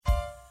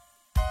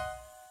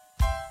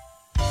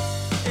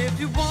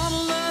you want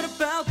to learn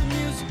about the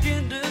music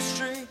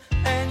industry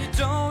and you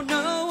don't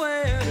know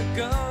where to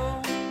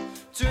go,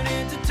 tune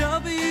into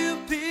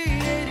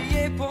WP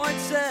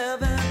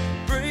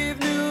 88.7, Brave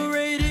New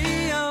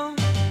Radio.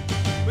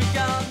 We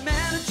got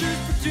managers,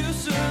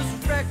 producers,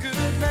 record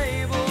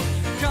labels,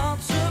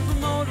 concert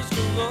promoters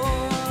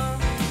galore.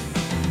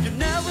 You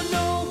never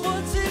know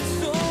what's in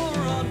store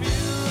on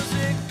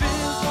Music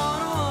Biz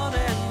 101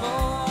 and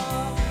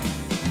more.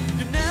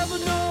 You never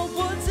know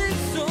what's in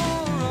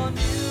store on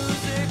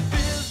Music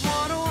Biz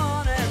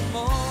 101 and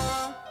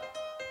more.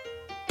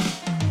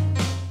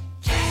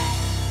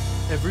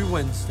 Every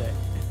Wednesday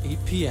at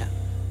 8 p.m.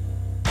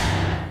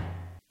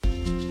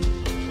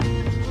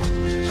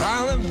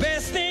 All the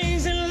best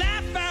things in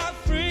life are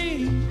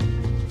free,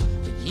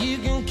 but you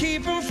can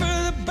keep them for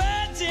the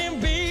birds and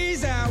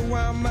bees. I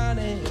want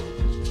money.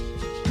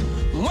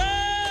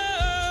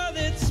 Whoa,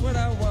 that's what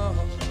I want.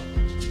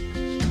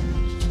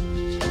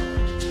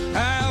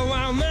 I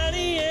want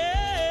money,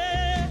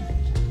 yeah.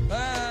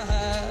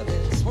 Ah,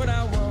 that's what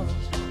I want.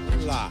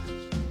 Moolah.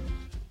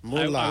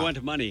 Moolah. I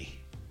want money.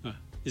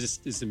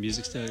 Is the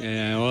music still?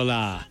 Yeah,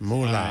 hola.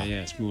 Moolah.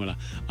 Yes, moolah.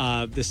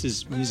 This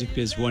is Music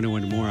Biz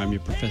 101 and more. I'm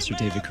your Professor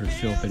David Kirk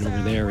Philp, and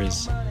over there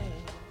is,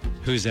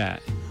 who's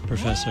that?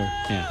 Professor?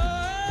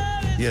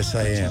 Yeah. Yes,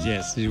 I am.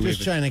 Yes.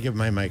 Just trying to get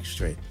my mic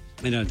straight.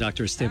 I know,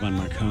 Dr. Esteban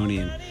Marconi,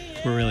 and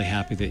we're really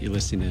happy that you're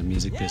listening to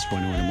Music Biz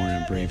 101 and more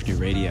on Brave New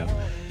Radio.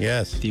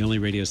 Yes. The only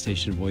radio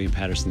station of William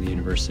Patterson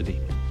University.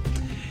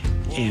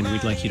 And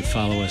we'd like you to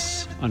follow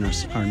us on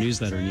our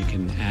newsletter, and you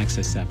can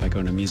access that by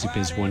going to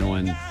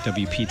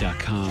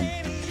musicbiz101wp.com.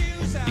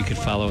 You can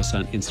follow us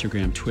on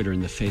Instagram, Twitter,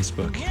 and the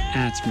Facebook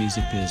at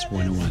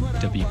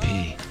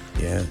musicbiz101wp.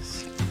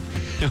 Yes.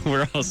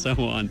 We're also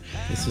on.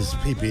 This is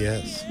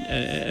PBS.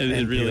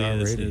 It really NPR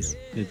is. radio.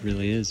 It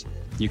really is.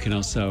 You can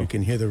also You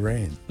can hear the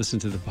rain listen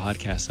to the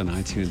podcast on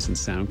iTunes and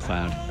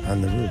SoundCloud.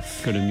 on the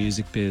roof. Go to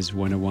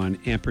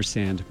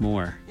musicbiz101 #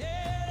 more,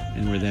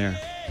 and we're there.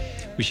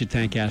 We should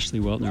thank Ashley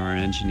Weltner, our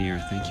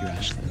engineer. Thank you,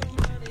 Ashley.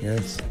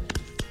 Yes.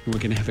 We're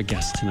going to have a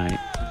guest tonight.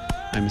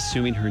 I'm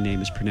assuming her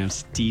name is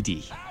pronounced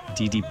DeDe.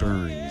 DeDe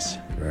Burns.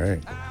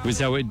 Right. Was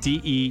that what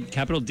DE,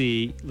 capital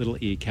D, little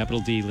E, capital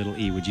D, little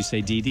E? Would you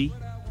say DeDe?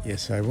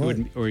 Yes, I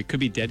would. Or it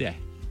could be DeDe.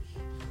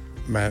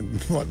 Man,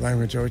 what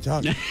language are we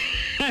talking?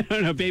 I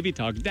don't know, baby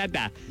talk.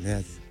 Dada.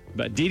 Yes.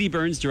 But DeDe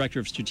Burns, Director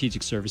of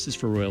Strategic Services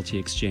for Royalty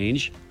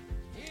Exchange,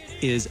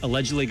 is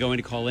allegedly going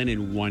to call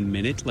in 1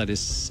 minute. Let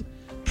us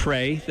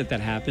pray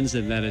that happens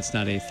and that it's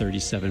not a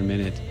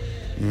 37-minute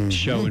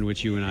show in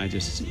which you and I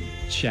just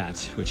chat,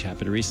 which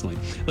happened recently.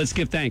 Let's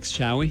give thanks,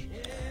 shall we?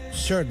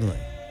 Certainly.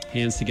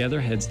 Hands together,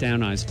 heads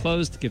down, eyes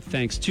closed. Give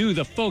thanks to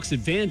the folks at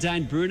Van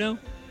Dyne Bruno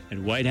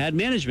and White Hat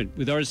Management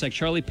with artists like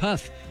Charlie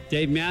Puth,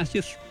 Dave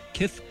Matthews,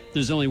 Kith.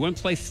 There's only one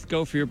place to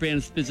go for your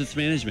brand's business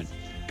management.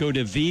 Go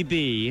to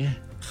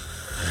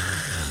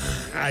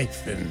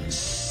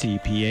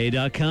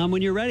VB-CPA.com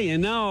when you're ready.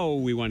 And now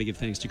we want to give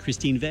thanks to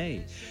Christine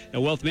Vey,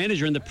 a wealth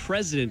manager and the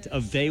president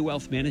of Vey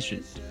Wealth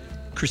Management.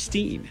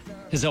 Christine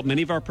has helped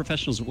many of our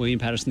professionals at William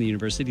Patterson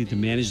University to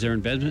manage their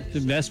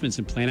investments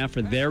and plan out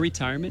for their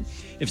retirement.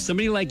 If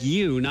somebody like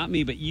you, not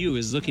me, but you,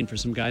 is looking for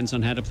some guidance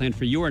on how to plan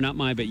for your, not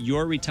mine, but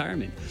your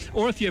retirement,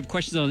 or if you have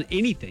questions on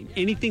anything,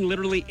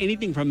 literally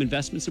anything from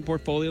investments and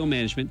portfolio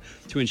management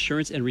to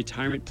insurance and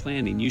retirement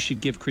planning, you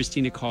should give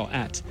Christine a call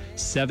at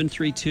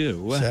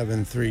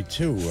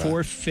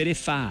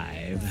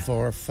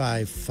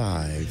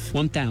 732-455 1510.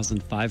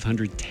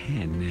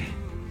 1510.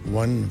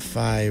 One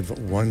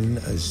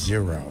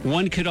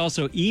could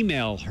also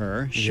email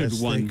her should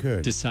Yes, one they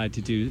could. decide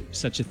to do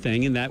such a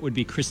thing, and that would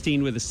be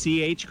Christine with a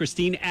CH,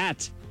 Christine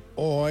at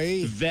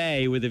Oi.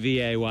 Vey with a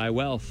VAY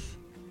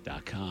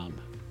wealth.com.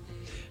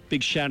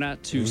 Big shout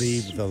out to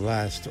Leave the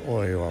last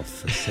oi off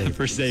for savings.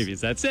 for savings.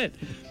 That's it.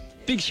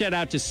 Big shout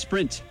out to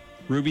Sprint,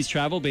 Ruby's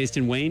Travel, based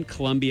in Wayne,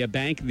 Columbia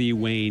Bank, the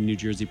Wayne, New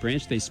Jersey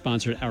branch. They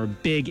sponsored our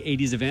big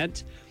 80s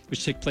event,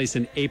 which took place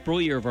in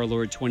April, year of our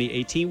Lord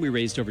 2018. We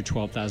raised over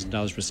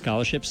 $12,000 for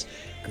scholarships.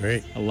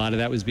 Great. A lot of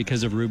that was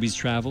because of Ruby's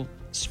Travel,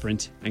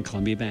 Sprint, and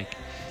Columbia Bank.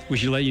 We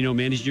should let you know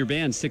Managing Your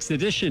Band, 6th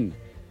edition,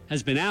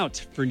 has been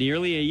out for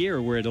nearly a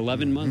year. We're at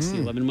 11 months, the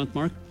 11-month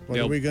mark. What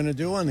are we going to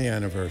do on the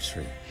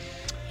anniversary?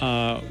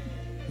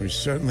 We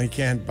certainly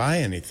can't buy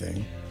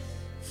anything.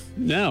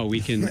 No, we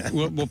can.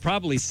 We'll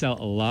probably sell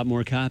a lot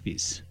more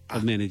copies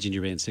of Managing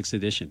Your Band 6th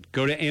edition.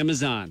 Go to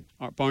Amazon,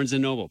 Barnes &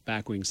 Noble,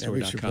 backwingstore.com.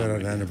 We should put out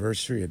an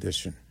anniversary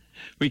edition.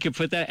 We could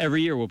put that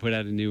every year. We'll put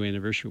out a new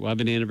anniversary. We'll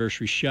have an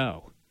anniversary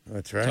show.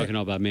 That's right. Talking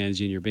all about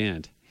managing your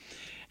band.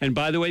 And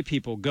by the way,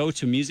 people, go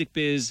to Music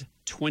Biz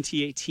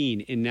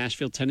 2018 in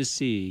Nashville,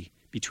 Tennessee,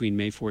 between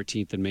May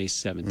 14th and May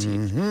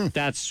 17th.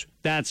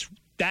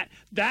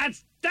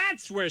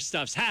 That's where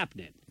stuff's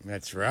happening.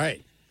 That's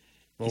right.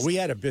 Well, we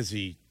had a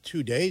busy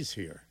 2 days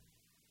here,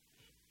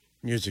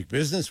 music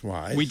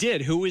business-wise. We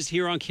did. Who was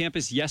here on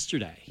campus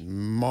yesterday?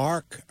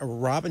 Mark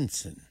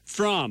Robinson.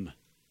 From?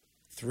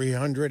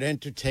 300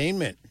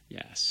 Entertainment.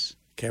 Yes.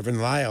 Kevin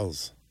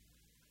Lyles,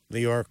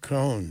 Leor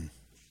Cohn,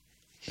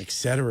 et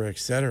cetera, et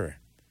cetera.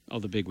 all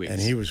the big wigs. And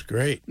he was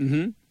great.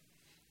 Mm-hmm.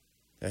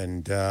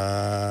 And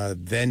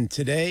then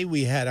today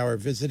we had our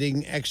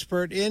visiting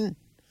expert in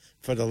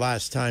for the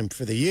last time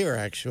for the year,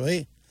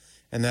 actually.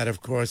 And that,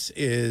 of course,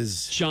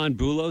 is John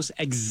Boulos,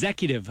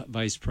 Executive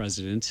Vice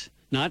President,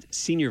 not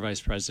Senior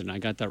Vice President. I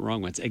got that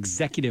wrong once.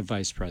 Executive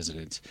Vice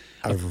President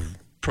of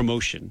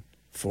Promotion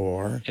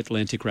for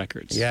Atlantic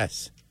Records.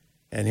 Yes.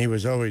 And he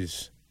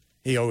always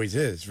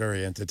is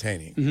very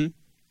entertaining. Mm-hmm.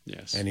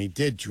 Yes. And he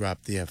did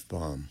drop the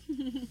F-bomb,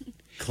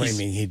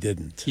 claiming he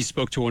didn't. He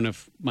spoke to one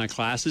of my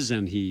classes,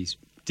 and he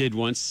did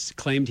once,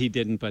 claimed he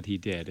didn't, but he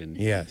did. And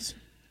yes.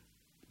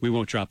 We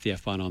won't drop the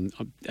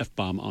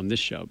F-bomb on this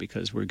show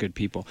because we're good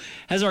people.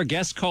 Has our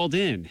guest called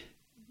in?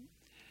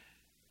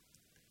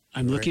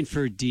 I'm looking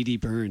for DeDe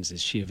Burns.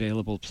 Is she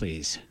available,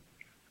 please?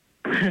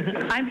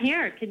 I'm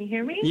here. Can you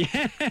hear me?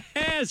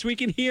 Yes, we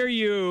can hear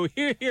you.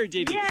 Here,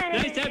 DeDe. Yay.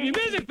 Nice to have you.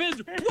 Music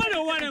Biz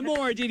 101 and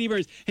more, DeDe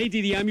Burns. Hey,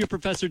 DeDe, I'm your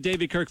professor,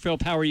 David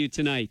Kirkphilp. How are you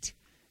tonight?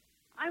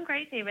 I'm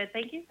great, David.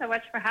 Thank you so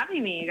much for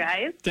having me, you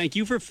guys. Thank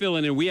you for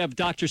filling in. We have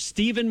Dr.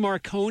 Stephen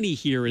Marconi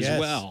here as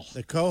well.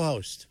 The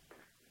co-host.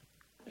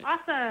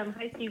 Awesome.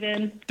 Hi,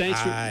 Stephen. Thanks.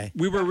 Hi.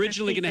 We were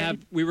originally going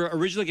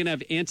to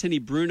have Anthony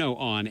Bruno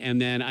on, and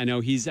then I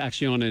know he's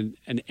actually on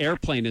an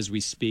airplane as we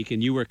speak,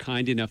 and you were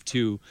kind enough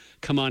to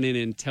come on in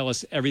and tell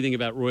us everything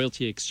about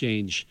Royalty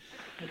Exchange.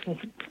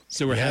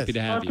 So we're happy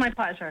to have It's you. my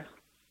pleasure.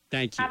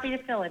 Thank you. Happy to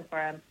fill in for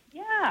him.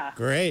 Yeah.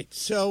 Great.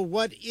 So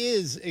what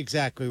is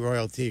exactly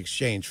Royalty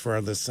Exchange for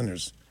our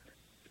listeners?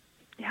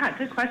 Yeah,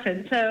 good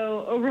question.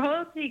 So a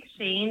Royalty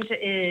Exchange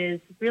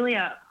is really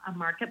a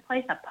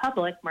marketplace, a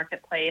public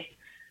marketplace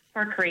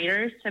for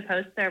creators to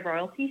post their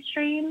royalty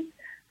streams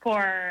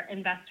for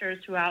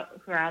investors who are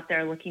out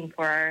there looking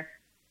for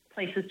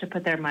places to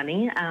put their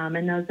money.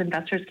 And those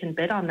investors can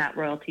bid on that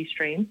royalty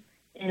stream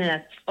in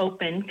an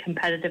open,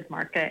 competitive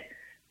market,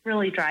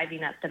 really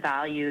driving up the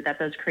value that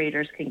those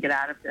creators can get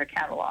out of their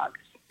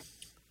catalogs.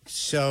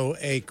 So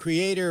a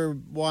creator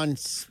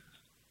wants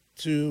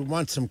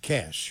some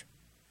cash.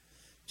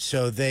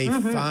 So they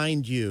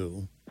find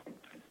you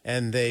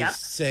and they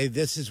say,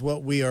 this is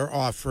what we are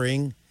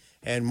offering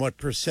and what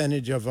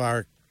percentage of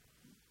our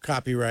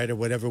copyright or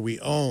whatever we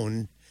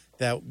own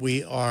that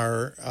we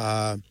are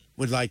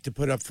would like to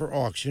put up for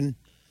auction.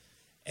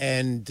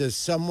 And does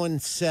someone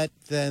set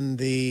then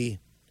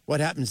what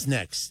happens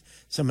next?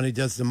 Somebody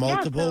does the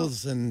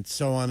multiples and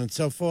so on and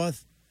so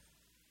forth?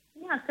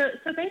 Yeah,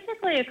 so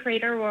basically a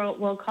creator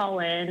will call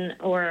in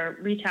or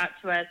reach out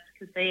to us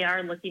because they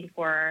are looking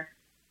for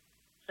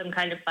some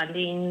kind of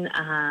funding.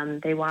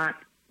 They want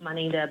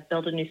money to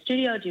build a new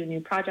studio, do a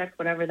new project,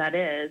 whatever that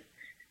is.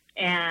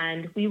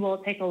 And we will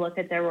take a look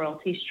at their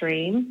royalty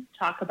stream,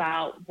 talk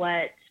about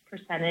what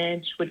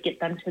percentage would get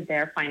them to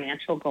their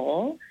financial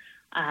goal.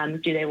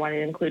 Do they want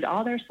to include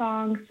all their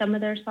songs, some of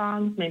their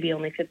songs, maybe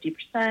only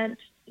 50%,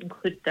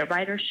 include their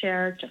writer's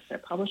share, just their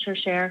publisher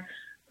share?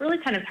 Really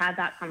kind of have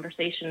that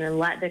conversation and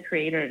let the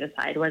creator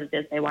decide what it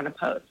is they want to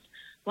post.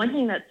 One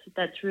thing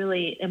that's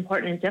really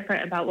important and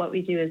different about what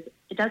we do is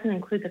it doesn't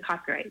include the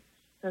copyrights.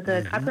 So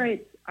the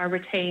copyrights are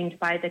retained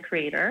by the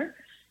creator.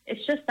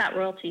 It's just that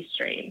royalty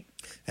stream.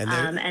 And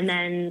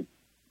then,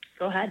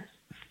 go ahead.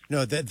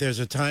 No, there's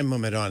a time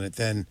limit on it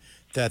then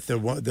that the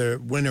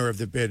winner of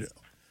the bid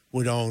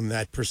would own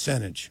that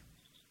percentage.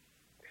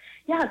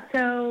 Yeah,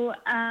 so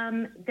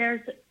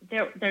there's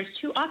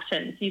two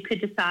options. You could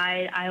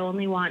decide I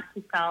only want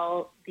to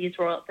sell this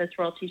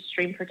royalty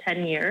stream for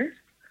 10 years,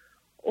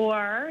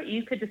 or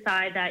you could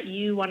decide that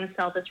you want to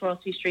sell this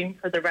royalty stream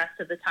for the rest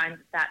of the time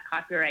that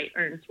copyright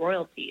earns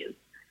royalties.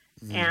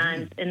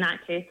 And in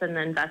that case, an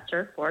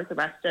investor for the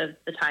rest of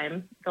the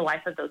time, the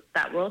life of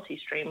that royalty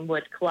stream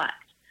would collect.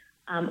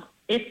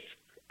 If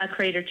a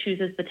creator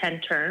chooses the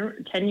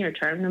 10-year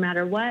term, no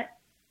matter what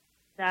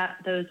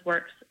those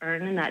works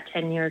earn in that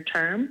 10-year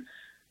term,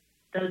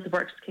 those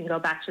works can go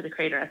back to the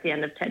creator at the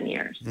end of 10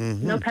 years.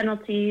 No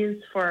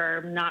penalties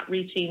for not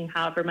reaching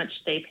however much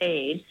they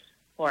paid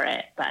for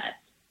it, but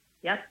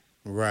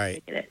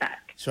right. Get it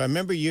back. So I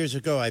remember years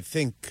ago, I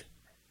think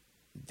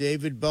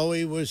David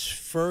Bowie was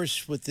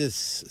first with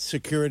this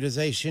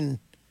securitization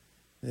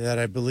that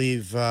I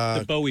believe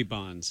the Bowie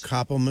bonds.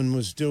 Koppelman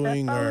was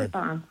doing. Bowie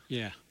bond.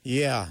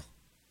 Yeah.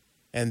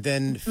 And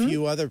then a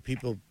few other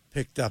people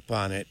picked up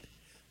on it.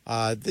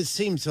 This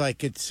seems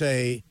like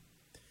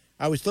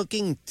I was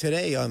looking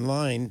today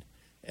online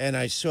and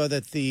I saw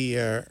that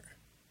the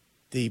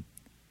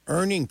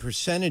earning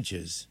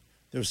percentages,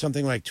 there was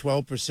something like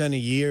 12% a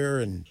year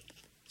and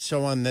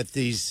so on, that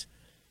these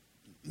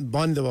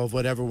bundle of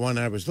whatever one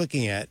I was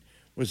looking at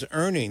was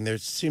earning. There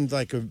seemed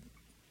like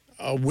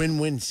a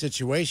win-win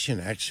situation,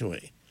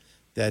 actually,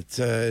 that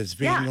is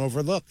being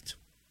overlooked.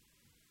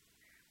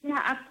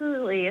 Yeah,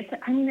 absolutely.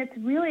 It's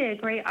really a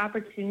great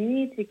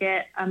opportunity to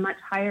get a much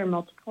higher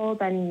multiple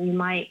than you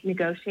might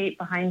negotiate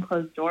behind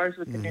closed doors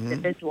with an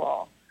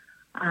individual.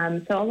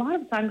 So a lot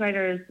of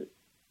songwriters,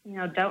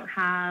 don't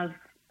have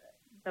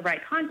the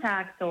right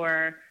contacts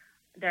or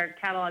their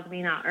catalog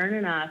may not earn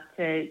enough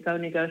to go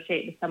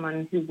negotiate with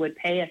someone who would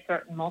pay a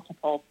certain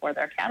multiple for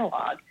their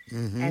catalog.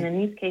 And in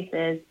these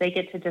cases, they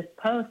get to just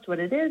post what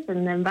it is,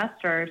 and the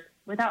investors,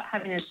 without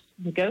having to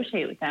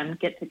negotiate with them,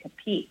 get to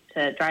compete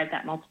to drive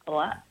that multiple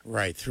up.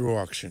 Right, through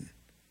auction.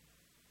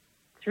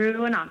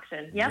 Through an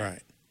auction, yep.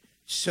 Right.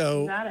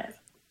 So, You got it.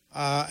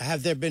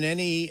 have there been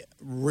any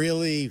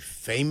really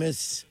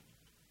famous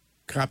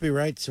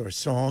copyrights or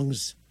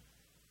songs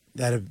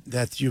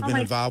that you've been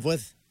involved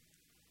with?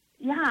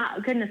 Yeah,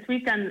 goodness,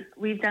 we've done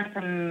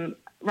some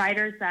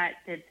writers that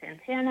did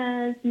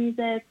Santana's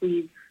music.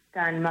 We've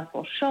done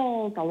Muscle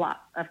Shoals, a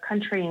lot of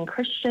country and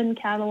Christian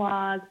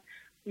catalogs.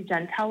 We've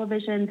done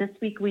television. This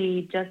week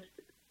we just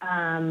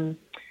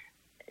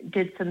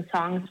did some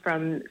songs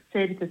from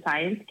Sid the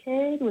Science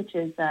Kid, which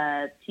is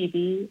a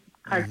TV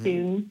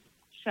cartoon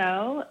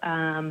show.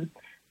 So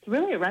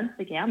really, it runs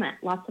the gamut.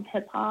 Lots of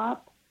hip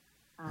hop,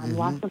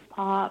 lots of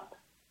pop.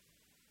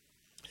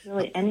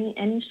 Really,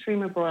 any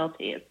stream of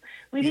royalties.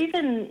 We've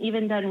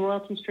even done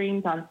royalty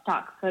streams on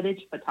stock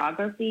footage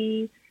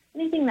photography.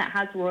 Anything that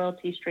has a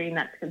royalty stream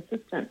that's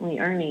consistently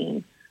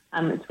earning,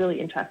 it's really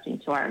interesting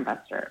to our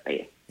investor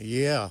base.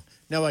 Yeah.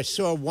 Now, I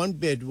saw one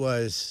bid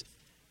was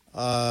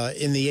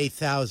in the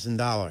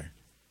 $8,000.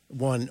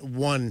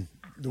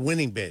 The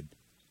winning bid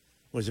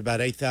was about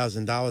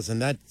 $8,000,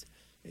 and that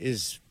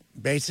is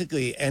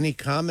basically any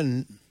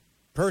common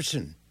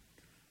person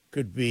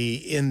could be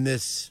in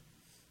this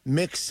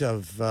mix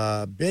of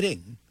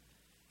bidding.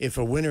 If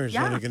a winner is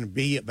only going to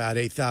be about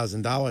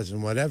 $8,000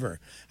 and whatever,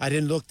 I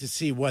didn't look to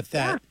see what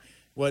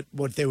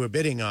what they were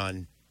bidding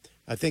on.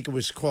 I think it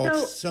was called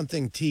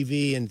something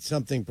TV and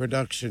something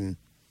production,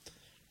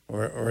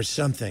 or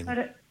something.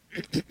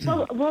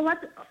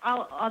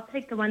 I'll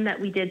take the one that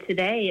we did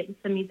today. It was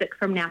the music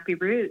from Nappy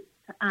Roots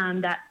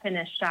that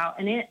finished out,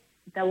 and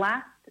the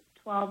last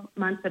 12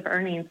 months of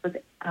earnings was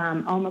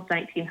almost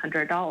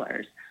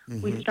 $1,900.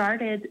 We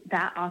started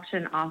that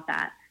auction off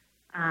at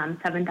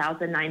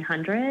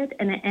 $7,900,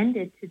 and it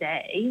ended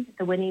today.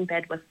 The winning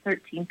bid was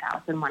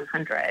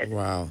 $13,100.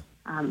 Wow!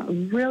 A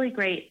really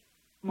great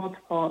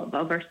multiple of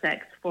over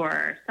 6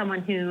 for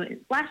someone who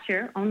last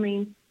year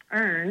only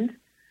earned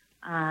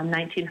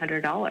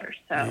 $1,900.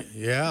 So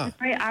yeah, it's a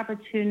great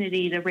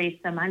opportunity to raise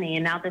some money.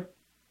 And now this,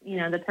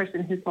 the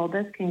person who sold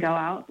this can go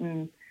out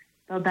and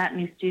build that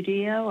new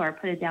studio or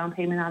put a down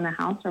payment on the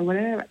house or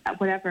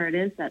whatever it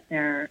is that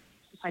their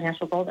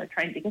financial goal they're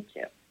trying to get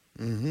to.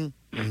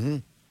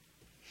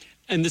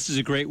 And this is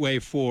a great way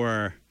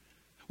for,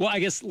 well, I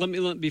guess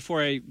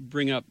before I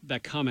bring up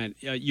that comment,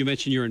 you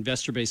mentioned your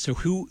investor base. So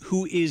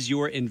who is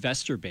your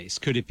investor base?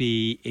 Could it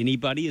be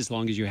anybody as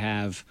long as you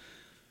have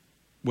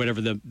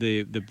whatever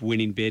the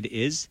winning bid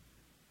is?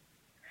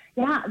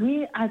 Yeah,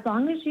 as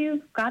long as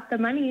you've got the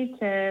money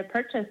to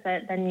purchase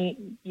it,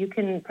 then you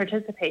can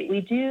participate.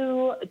 We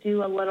do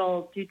a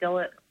little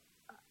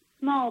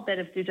small bit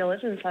of due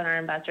diligence on our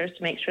investors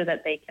to make sure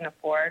that they can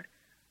afford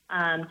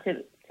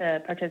to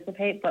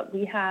participate. But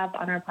we have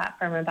on our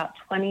platform about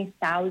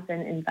 20,000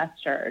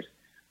 investors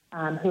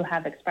who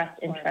have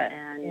expressed interest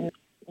and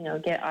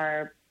get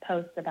our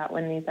posts about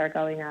when these are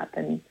going up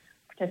and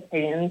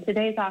participating. In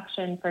today's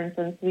auction, for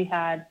instance, we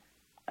had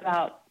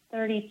about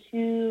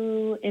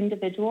 32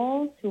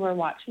 individuals who were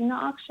watching the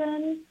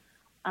auction,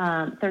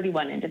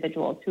 31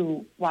 individuals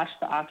who watched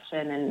the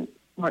auction and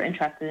were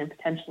interested in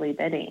potentially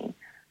bidding.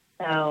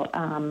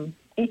 So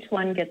each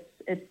one gets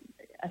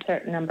a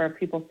certain number of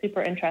people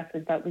super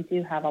interested, but we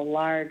do have a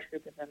large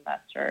group of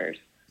investors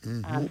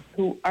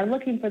who are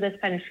looking for this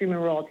kind of stream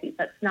of royalties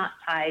that's not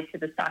tied to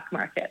the stock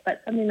market,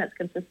 but something that's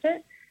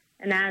consistent.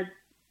 And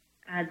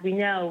as we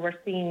know, we're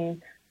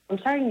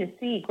starting to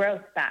see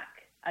growth back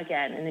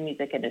again in the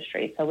music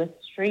industry. So with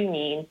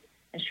streaming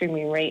and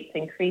streaming rates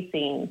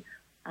increasing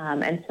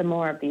and some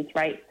more of these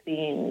rights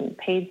being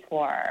paid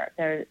for,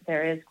 there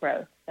is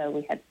growth. So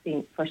we had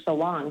seen for so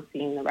long,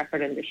 seeing the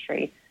record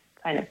industry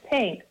kind of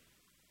tank,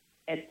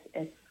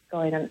 it's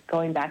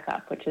going back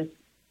up, which is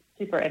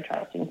super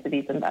interesting to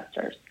these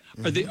investors.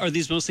 Are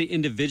these mostly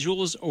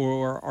individuals,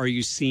 or are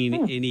you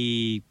seeing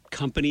any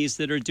companies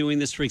that are doing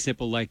this? For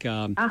example, like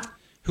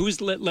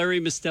who's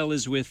Larry Mistel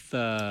is with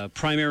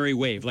Primary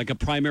Wave, like a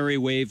Primary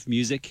Wave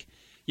Music,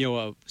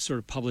 a sort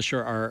of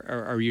publisher.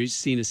 Are you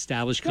seeing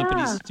established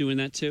companies doing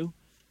that too?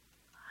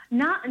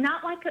 Not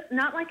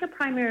like a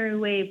Primary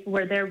Wave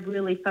where they're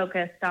really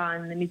focused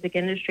on the music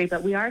industry,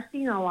 but we are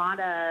seeing a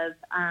lot of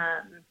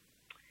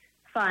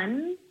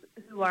funds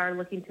who are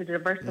looking to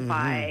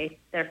diversify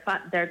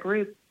their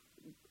group,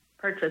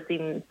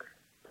 purchasing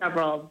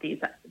several of these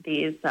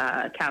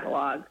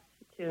catalogs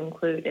to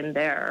include in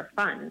their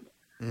funds.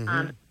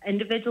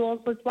 Individuals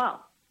as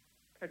well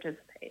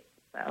participate.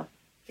 So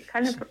it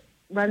kind of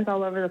runs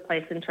all over the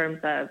place in terms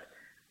of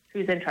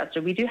who's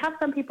interested. We do have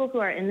some people who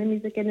are in the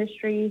music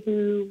industry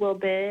who will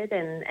bid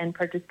and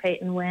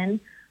participate and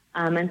win,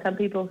 and some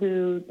people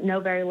who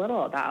know very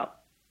little about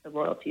the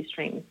royalty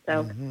streams.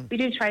 So we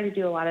do try to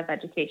do a lot of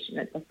education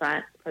at the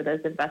front for those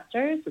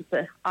investors.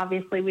 It's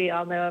obviously, we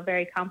all know, a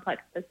very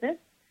complex business,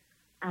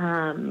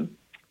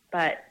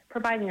 but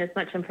providing as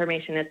much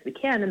information as we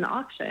can in the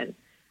auction.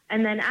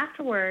 And then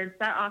afterwards,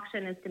 that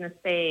auction is going to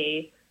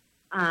stay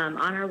on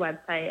our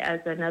website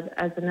as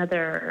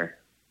another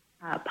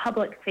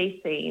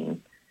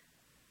public-facing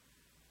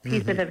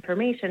piece of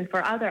information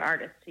for other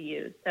artists to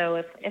use. So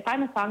if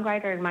I'm a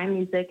songwriter and my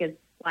music is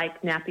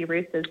like Nappy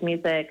Roose's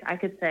music, I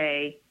could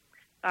say,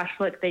 gosh,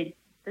 look, this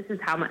is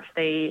how much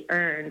they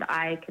earned.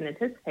 I can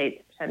anticipate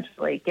to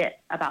potentially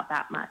get about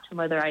that much. And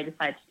whether I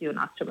decide to do an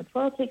auction with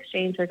royalty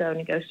exchange or go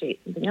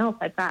negotiate something else,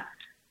 I've got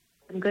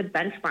some good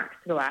benchmarks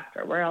to go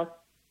after. Where else,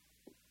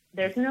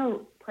 there's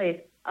no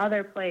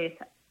other place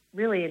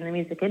really in the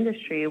music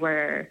industry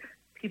where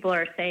people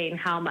are saying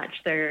how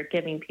much they're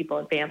giving people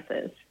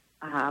advances.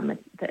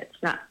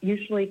 It's not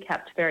usually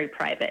kept very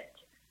private.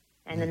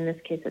 And in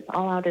this case, it's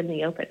all out in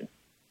the open.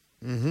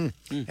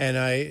 Mm-hmm. And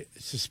I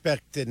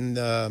suspect in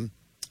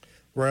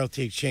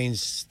royalty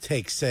exchange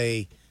takes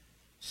a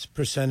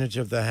percentage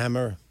of the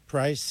hammer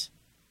price.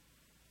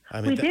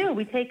 I mean, we do.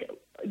 We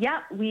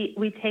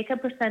take a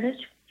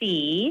percentage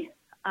fee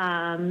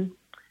from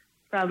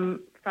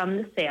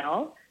the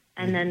sale,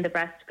 and then the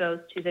rest goes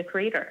to the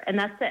creator, and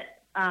that's it.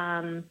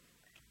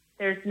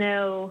 There's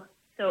no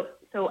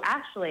so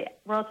actually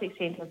royalty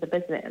exchange as a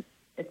business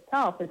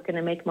itself is going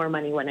to make more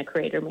money when a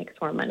creator makes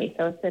more money.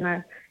 So it's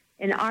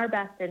in our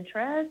best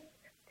interest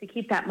to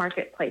keep that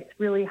marketplace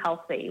really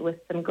healthy with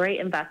some great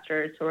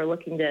investors who are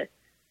looking to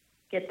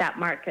get that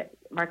market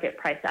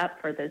price up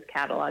for those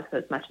catalogs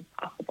as much as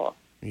possible.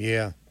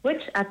 Yeah.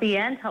 Which at the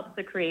end helps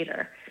the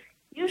creator.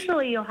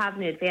 Usually you'll have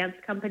an advance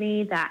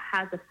company that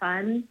has a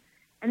fund,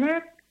 and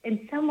they're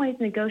in some ways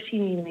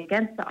negotiating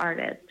against the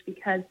artist,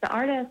 because the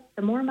artist,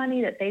 the more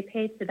money that they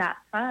pay to that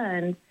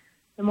fund,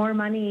 the more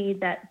money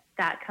that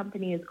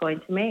company is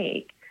going to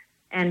make.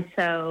 And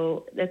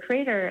so the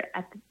creator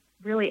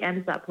really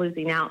ends up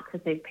losing out because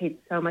they've paid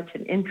so much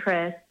in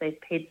interest, they've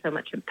paid so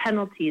much in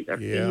penalties or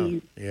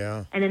fees.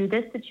 Yeah. And in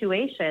this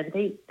situation,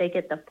 they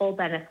get the full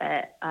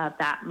benefit of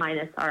that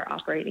minus our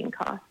operating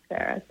costs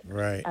there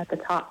at the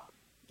top.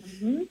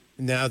 Mm-hmm.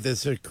 Now,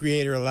 is a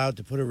creator allowed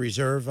to put a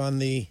reserve on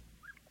the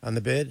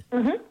bid?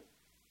 Mm-hmm.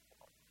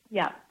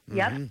 Yeah. Mm-hmm.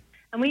 Yep.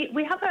 And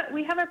we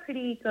have a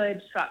pretty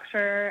good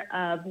structure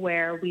of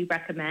where we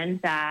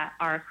recommend that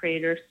our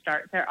creators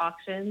start their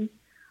auctions,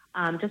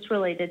 just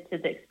related to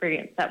the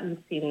experience that we've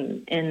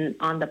seen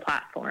on the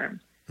platform.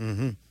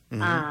 Mm-hmm.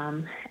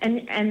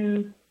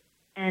 Mm-hmm.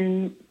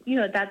 And you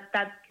know that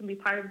can be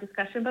part of the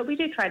discussion, but we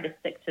do try to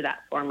stick to that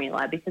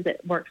formula because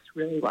it works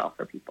really well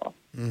for people.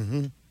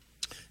 Mm-hmm.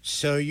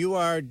 So you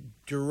are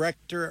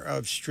Director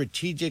of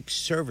Strategic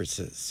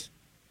Services.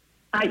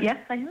 Yes,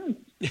 I am.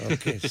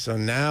 Okay, so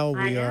now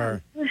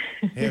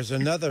here's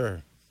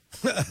another.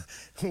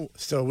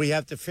 So we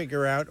have to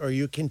figure out, or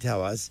you can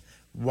tell us,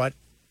 what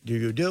do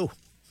you do?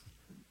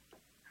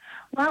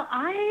 Well,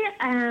 I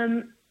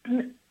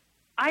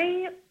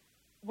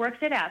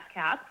worked at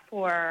ASCAP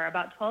for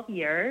about 12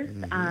 years,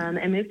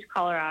 and moved to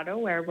Colorado,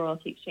 where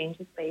Royalty Exchange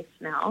is based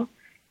now,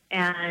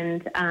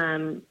 and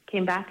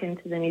came back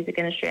into the music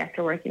industry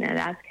after working at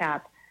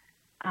ASCAP.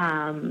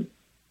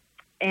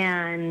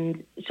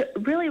 And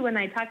really, when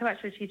I talk about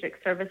strategic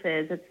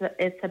services,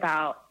 it's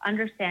about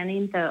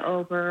understanding the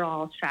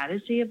overall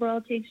strategy of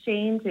Royalty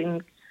Exchange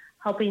and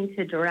helping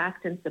to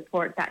direct and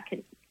support that,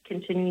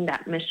 continuing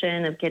that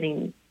mission of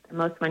getting the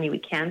most money we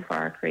can for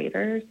our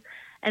creators,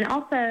 and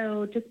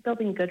also just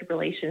building good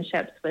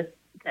relationships with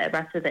the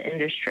rest of the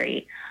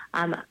industry.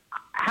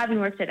 Having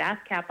worked at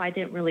ASCAP, I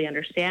didn't really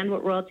understand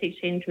what Royalty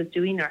Exchange was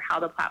doing or how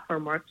the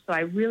platform worked, so I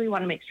really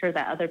want to make sure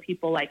that other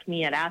people like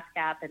me at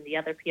ASCAP and the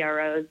other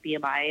PROs,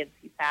 BMI and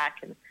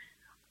CSAC, and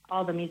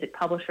all the music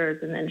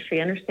publishers in the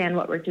industry understand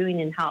what we're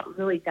doing and how it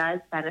really does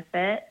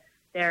benefit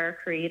their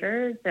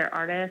creators, their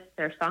artists,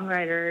 their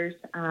songwriters,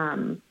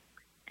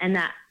 and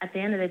that at the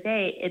end of the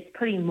day, it's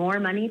putting more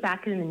money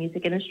back in the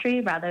music industry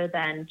rather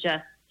than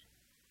just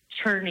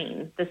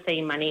churning the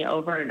same money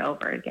over and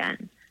over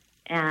again.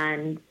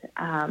 And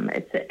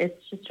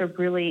it's a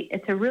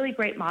really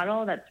great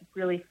model that's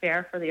really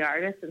fair for the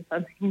artists, and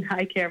something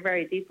I care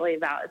very deeply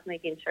about is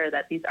making sure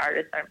that these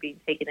artists aren't being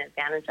taken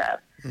advantage of.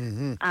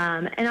 Mm-hmm.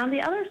 And on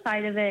the other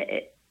side of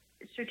it,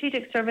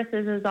 strategic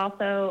services is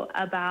also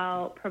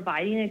about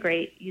providing a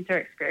great user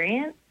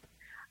experience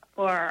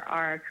for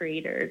our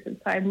creators,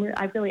 and so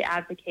I really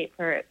advocate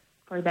for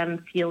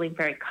them feeling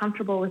very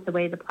comfortable with the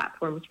way the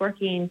platform is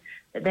working,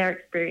 that their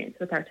experience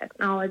with our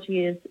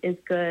technology is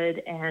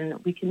good,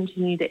 and we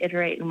continue to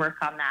iterate and work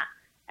on that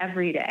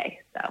every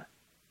day. So,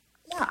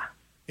 yeah.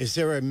 Is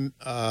there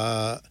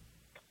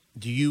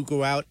do you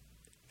go out,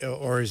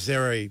 or is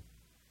there a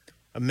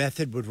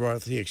method with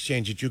Royalty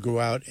Exchange that you go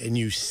out and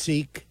you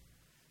seek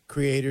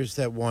creators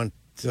that want,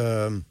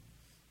 that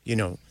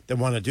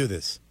want to do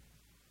this?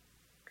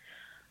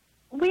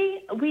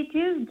 We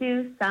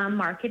do some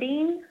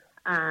marketing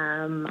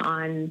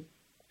on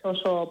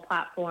social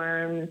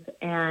platforms,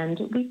 and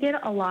we get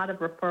a lot of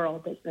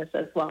referral business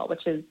as well,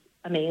 which is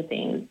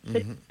amazing.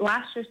 Mm-hmm.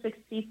 Last year,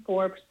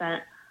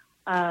 64%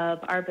 of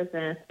our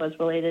business was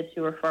related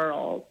to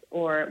referrals,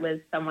 or it was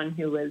someone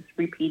who was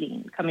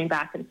repeating, coming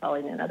back and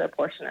selling another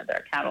portion of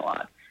their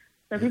catalog.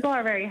 So people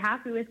are very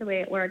happy with the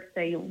way it works.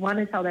 They want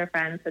to tell their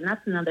friends, and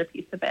that's another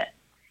piece of it.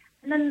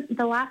 And then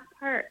the last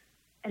part,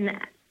 and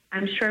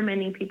I'm sure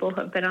many people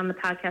who have been on the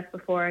podcast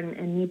before,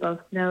 and you both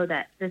know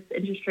that this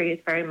industry is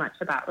very much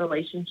about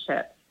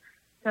relationships.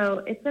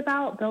 So it's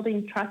about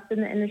building trust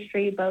in the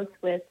industry, both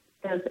with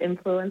those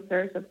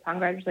influencers of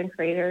songwriters and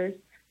creators,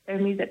 their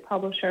music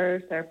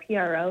publishers, their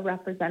PRO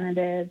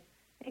representatives,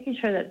 making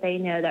sure that they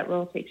know that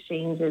Royalty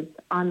Exchange is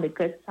on the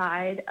good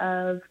side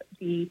of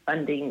the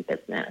funding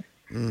business.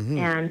 Mm-hmm.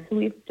 And so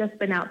we've just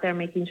been out there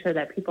making sure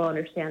that people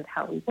understand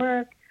how we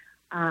work,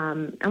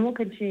 and we'll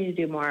continue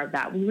to do more of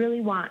that. We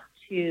really want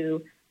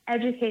to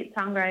educate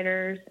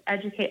songwriters,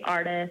 educate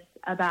artists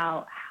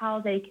about how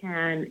they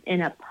can,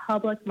 in a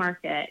public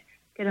market,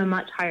 get a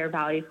much higher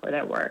value for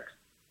their works.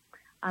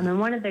 And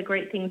one of the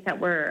great things that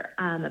we're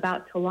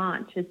about to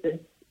launch is this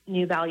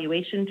new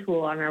valuation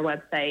tool on our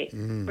website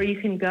where you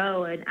can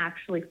go and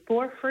actually,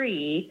 for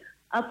free,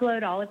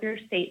 upload all of your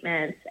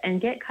statements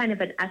and get kind of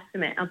an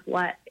estimate of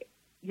what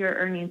your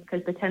earnings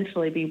could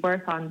potentially be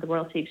worth on the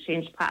Royalty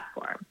Exchange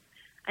platform.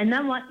 And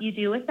then what you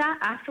do with that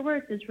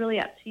afterwards is really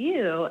up to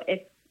you.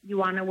 If you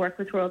want to work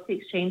with Royalty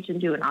Exchange and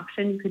do an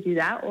auction, you could do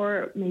that,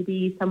 or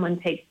maybe someone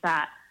takes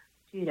that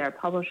to their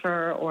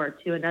publisher or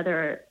to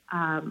another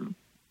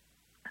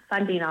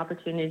funding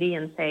opportunity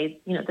and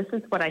say, you know, this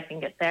is what I can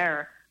get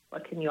there.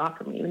 What can you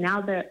offer me?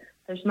 Now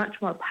there's much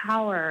more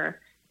power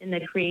in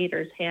the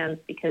creator's hands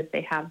because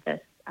they have this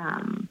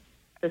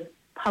this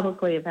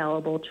publicly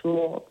available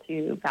tool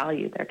to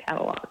value their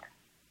catalog.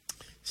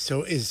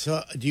 So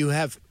do you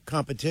have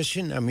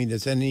competition? I mean,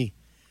 does any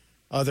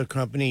other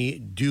company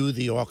do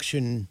the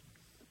auction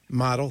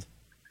model?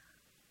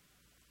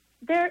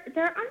 There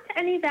aren't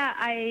any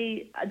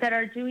that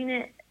are doing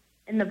it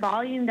in the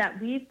volume that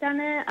we've done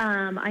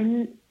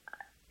it.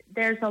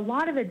 There's a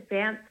lot of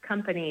advanced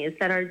companies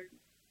that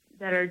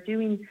are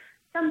doing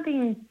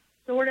something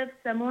sort of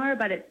similar,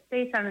 but it's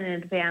based on an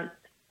advanced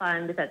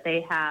fund that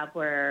they have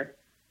where,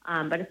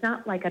 but it's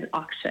not like an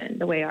auction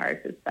the way ours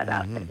is set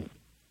up.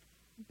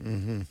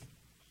 Mm-hmm.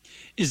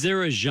 Is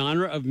there a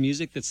genre of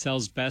music that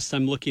sells best?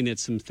 I'm looking at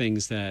some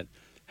things that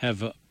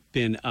have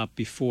been up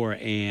before,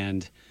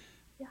 and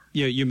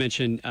you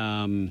mentioned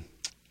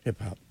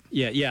hip hop.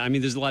 Yeah. I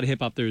mean, there's a lot of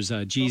hip hop. There's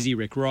Jeezy,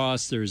 Rick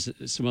Ross. There's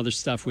some other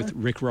stuff with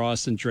Rick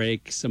Ross and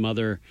Drake. Some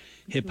other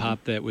hip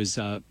hop that was.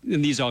 And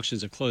these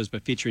auctions are closed,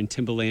 but featuring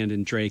Timbaland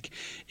and Drake.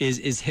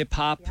 Is hip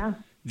hop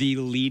the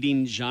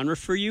leading genre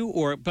for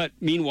you? But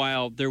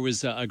meanwhile, there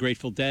was a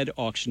Grateful Dead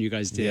auction you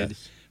guys did,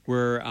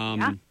 where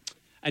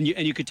and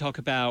you could talk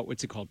about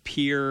what's it called,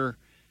 peer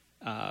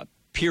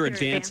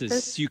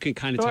advances. So you can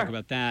kind of talk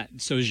about that.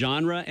 So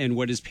genre and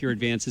what is peer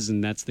advances,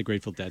 and that's the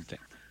Grateful Dead thing.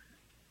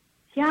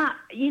 Yeah,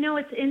 you know,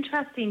 it's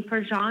interesting.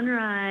 For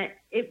genre,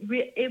 it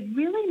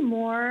really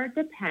more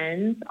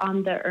depends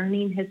on the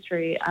earning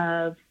history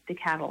of the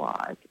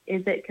catalog.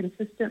 Is it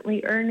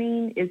consistently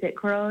earning? Is it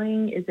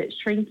growing? Is it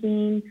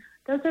shrinking?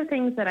 Those are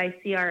things that I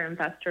see our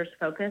investors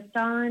focused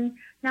on.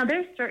 Now,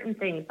 there's certain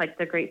things like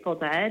the Grateful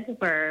Dead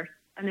where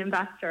an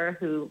investor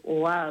who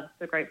loves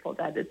the Grateful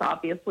Dead is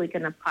obviously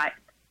going to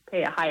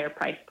pay a higher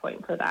price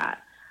point for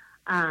that.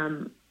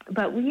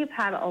 But we've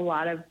had a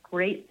lot of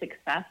great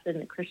success in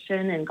the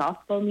Christian and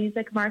gospel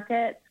music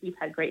markets. We've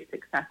had great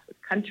success with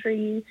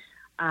country.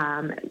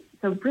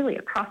 So really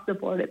across the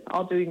board, it's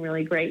all doing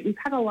really great. We've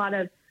had a lot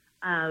of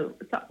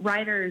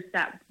writers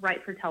that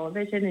write for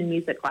television and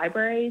music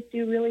libraries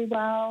do really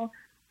well.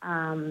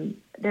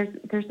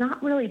 There's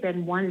not really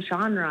been one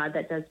genre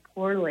that does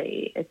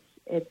poorly.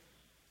 It's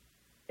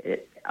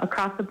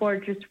across the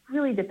board, just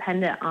really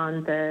dependent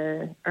on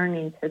the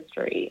earnings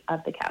history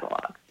of the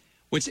catalog.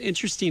 What's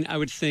interesting, I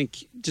would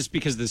think, just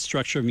because of the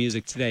structure of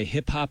music today,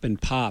 hip-hop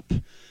and pop,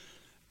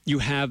 you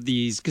have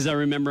these, because I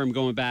remember I'm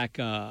going back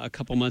a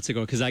couple months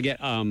ago, because I get,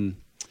 on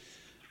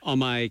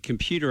my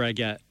computer,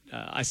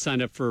 I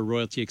signed up for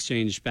Royalty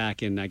Exchange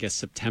back in, I guess,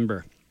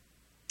 September.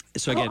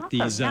 So I get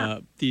these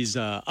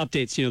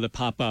updates, you know, that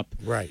pop up.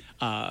 Right.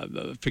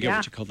 Forget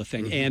what you call the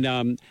thing. And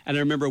I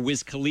remember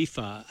Wiz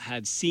Khalifa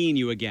had seen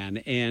you again,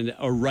 and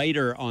a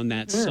writer on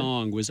that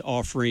song was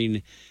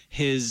offering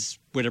his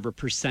whatever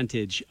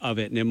percentage of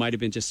it, and it might have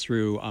been just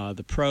through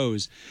the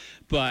pros.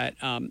 But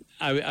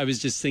I was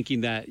just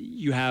thinking that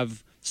you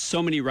have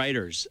so many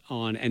writers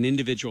on an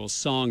individual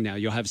song now.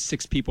 You'll have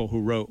 6 people who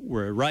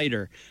were a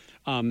writer.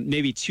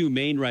 Maybe 2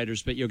 main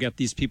writers, but you'll get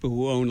these people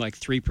who own like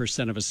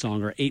 3% of a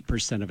song or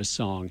 8% of a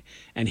song.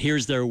 And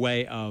here's their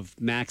way of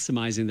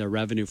maximizing their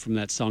revenue from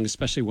that song,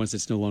 especially once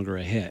it's no longer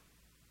a hit.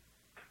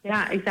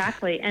 Yeah,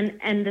 exactly.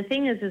 And the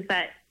thing is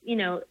that, you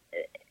know,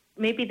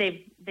 maybe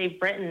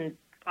they've written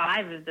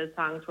 5 of the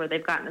songs where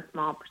they've gotten a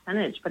small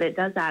percentage, but it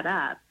does add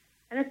up.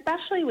 And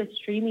especially with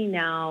streaming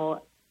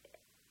now,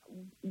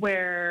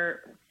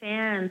 where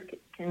fans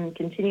can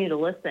continue to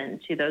listen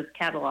to those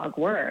catalog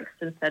works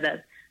instead of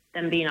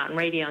them being on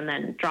radio and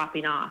then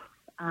dropping off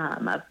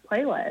of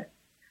playlists.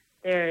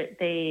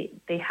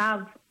 They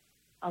have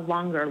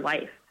longer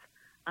life.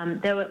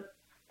 Though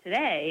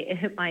today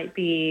it might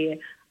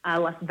be a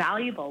less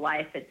valuable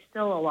life, it's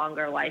still a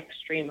longer life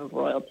stream of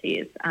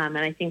royalties. And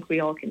I think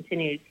we will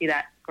continue to see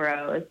that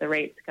grow as the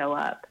rates go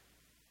up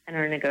and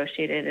are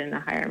negotiated in a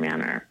higher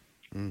manner.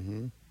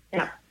 Mm-hmm.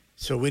 Yeah.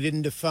 So we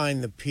didn't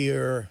define the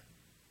peer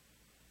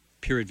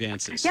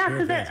advances. Yeah,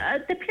 so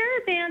the peer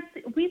advance,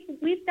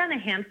 we've done a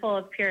handful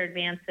of peer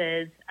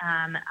advances,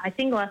 I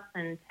think less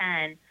than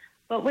 10.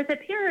 But with a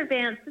peer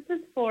advance, this is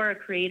for a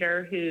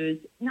creator who's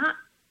not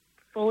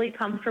fully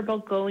comfortable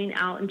going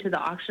out into the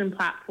auction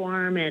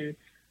platform and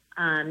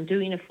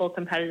doing a full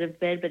competitive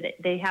bid, but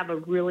they have a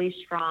really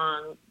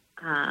strong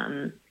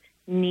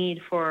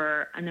need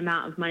for an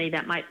amount of money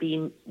that might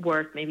be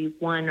worth maybe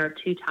 1 or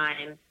 2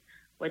 times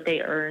what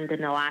they earned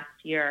in the last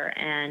year.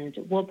 And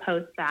we'll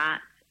post that,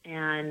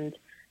 and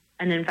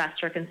an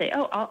investor can say,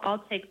 "Oh,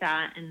 I'll take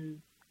that,"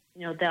 and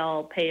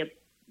they'll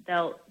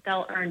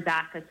earn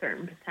back a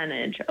certain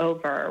percentage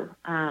over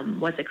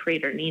what the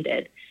creator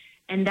needed,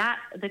 and that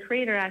the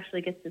creator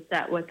actually gets to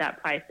set what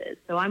that price is.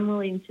 So I'm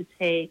willing to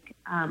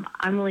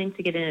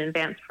get an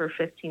advance for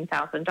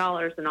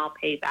 $15,000, and I'll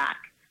pay back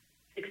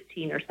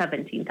 $16,000 or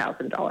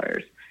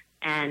 $17,000.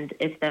 And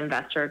if the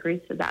investor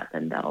agrees to that,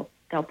 then they'll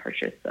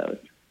purchase those.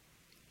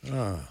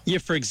 Yeah,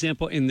 for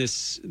example, in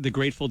the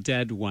Grateful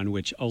Dead one,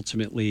 which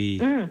ultimately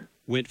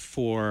went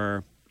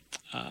for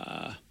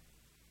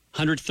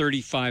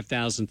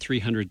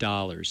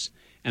 $135,300,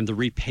 and the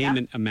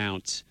repayment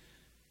amount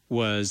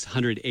was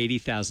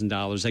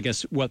 $180,000. I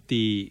guess what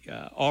the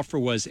offer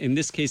was, in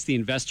this case, the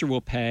investor will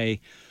pay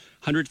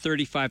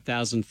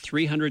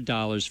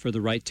 $135,300 for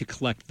the right to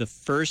collect the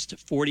first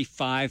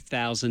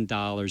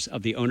 $45,000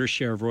 of the owner's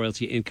share of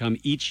royalty income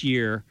each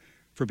year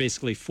for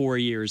basically 4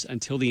 years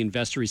until the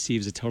investor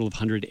receives a total of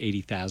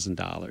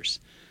 $180,000.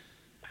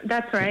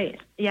 That's right.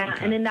 Yeah.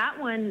 Okay. And in that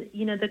one,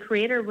 the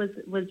creator was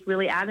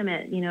really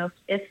adamant,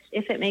 if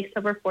it makes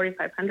over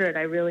 $4,500,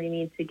 I really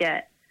need to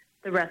get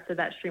the rest of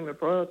that stream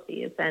of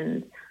royalties.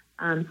 And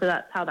so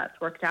that's how that's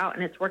worked out.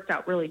 And it's worked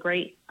out really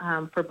great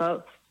for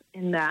both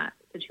in that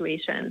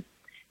situation.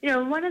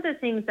 One of the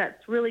things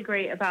that's really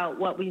great about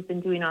what we've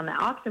been doing on the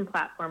auction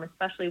platform,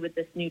 especially with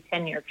this new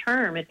 10-year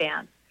term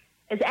advance,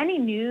 is any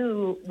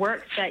new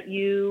work that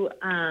you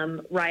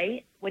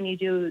write when you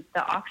do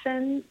the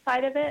auction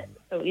side of it,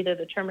 so either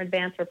the term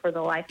advance or for the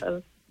life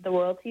of the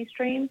royalty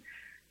stream,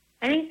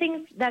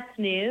 anything that's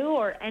new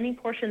or any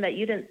portion that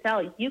you didn't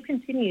sell, you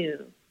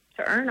continue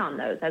to earn on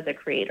those as a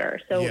creator.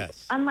 So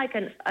Yes. unlike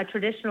a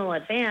traditional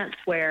advance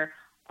where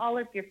all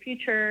of your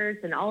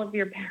futures and all of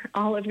your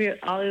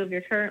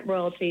current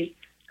royalties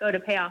go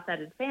to pay off that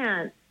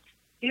advance,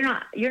 you're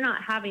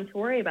not having to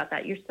worry about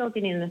that. You're still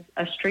getting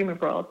a stream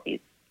of royalties.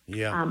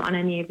 Yeah. On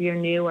any of your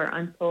new or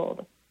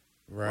unsold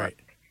Right.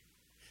 work.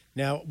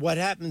 Now, what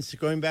happens,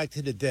 going back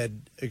to the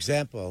Dead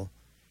example,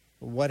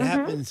 what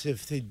happens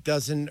if he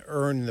doesn't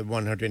earn the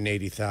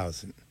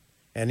 $180,000?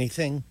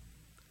 Anything?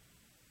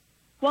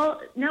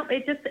 Well, no,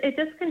 it just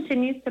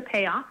continues to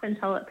pay off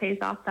until it pays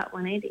off that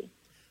 180.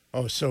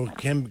 Oh, so it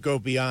can go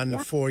beyond the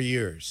 4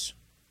 years.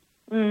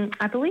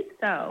 I believe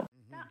so.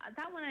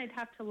 That one I'd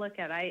have to look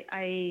at.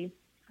 I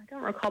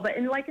don't recall, but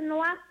in the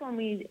last one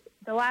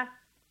the last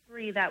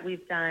 3 that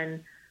we've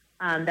done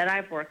that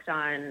I've worked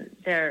on,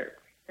 they're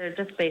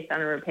just based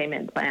on a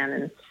repayment plan,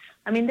 and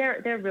I mean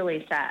they're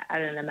really set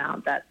at an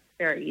amount that's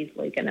very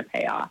easily going to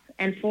pay off.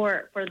 And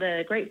for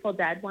the Grateful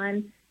Dead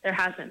one, there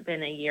hasn't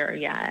been a year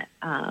yet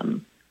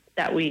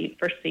that we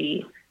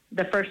foresee.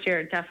 The first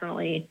year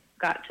definitely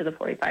got to the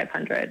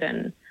 4,500,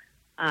 and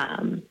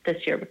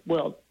this year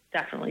we'll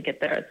definitely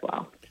get there as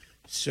well.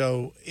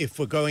 So if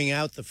we're going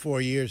out the 4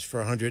 years for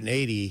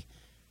 180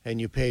 and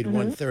you paid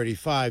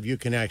 135, you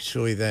can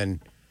actually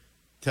then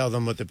tell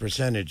them what the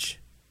percentage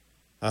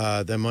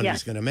their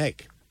money's going to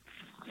make.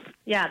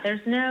 Yeah,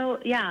 there's no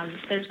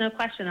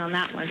question on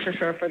that one for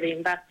sure for the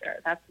investor.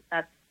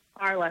 That's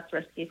far less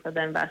risky for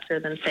the investor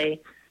than,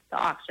 say, the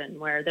auction,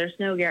 where there's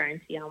no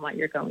guarantee on what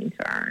you're going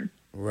to earn.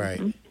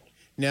 Right.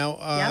 Now,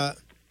 are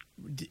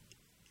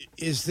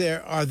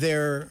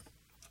there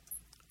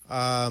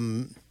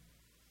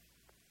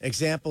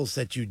examples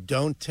that you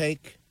don't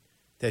take,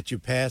 that you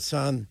pass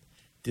on?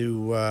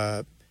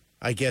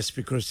 I guess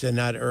because they're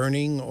not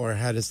earning, or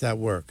how does that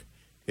work?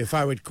 If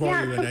I would call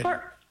you and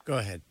go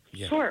ahead.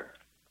 Yeah. Sure.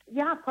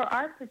 Yeah, for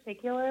our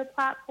particular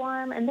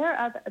platform, and there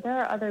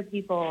are other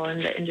people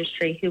in the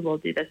industry who will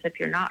do this if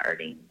you're not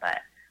earning, but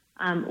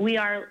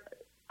our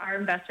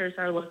investors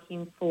are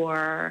looking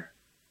for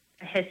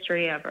a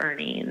history of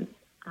earnings.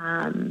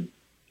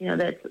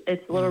 That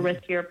it's a little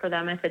riskier for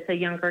them if it's a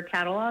younger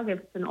catalog. If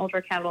it's an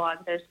older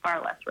catalog, there's far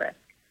less risk.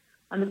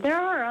 There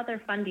are other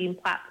funding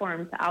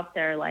platforms out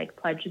there like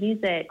Pledge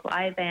Music,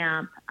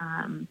 LiveAmp,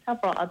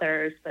 several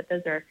others, but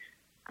those are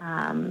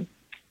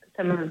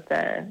some of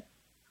the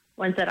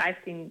ones that I've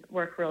seen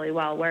work really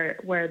well,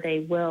 where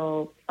they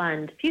will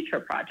fund future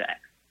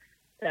projects.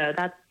 So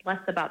that's less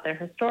about their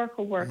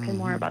historical work and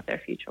more about their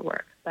future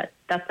work. But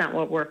that's not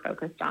what we're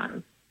focused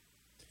on,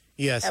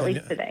 Yes, at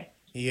least today.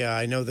 Yeah,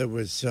 I know there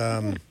was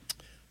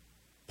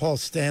Paul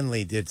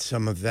Stanley did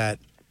some of that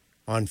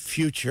on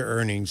future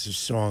earnings of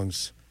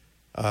songs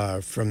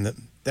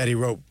that he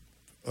wrote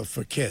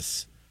for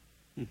Kiss.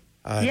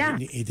 Yeah.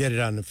 He did it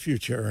on the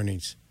future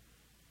earnings.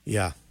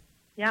 Yeah.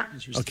 Yeah.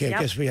 Okay, I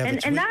guess we have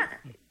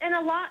and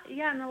a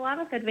lot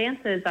of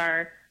advances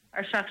are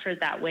structured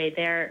that way.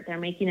 They're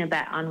making a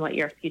bet on what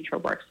your future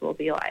works will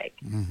be like.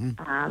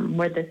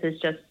 Where this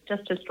is just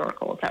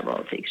historical with that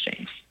royalty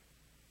exchange.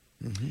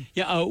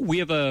 Yeah, we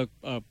have a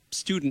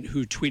student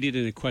who tweeted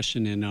in a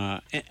question, and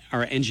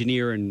our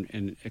engineer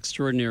and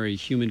extraordinary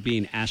human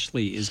being,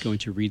 Ashley, is going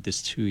to read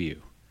this to you.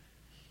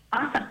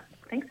 Awesome.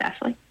 Thanks,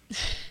 Ashley.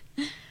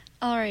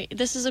 All right.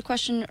 This is a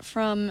question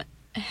from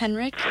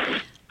Henrik.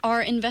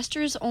 Are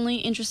investors only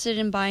interested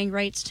in buying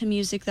rights to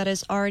music that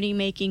is already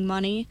making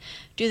money?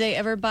 Do they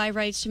ever buy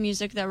rights to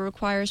music that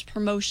requires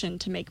promotion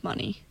to make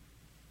money?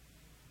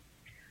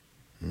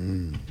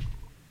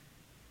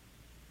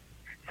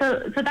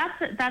 So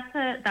that's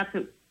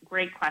a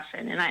great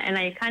question, and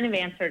I kind of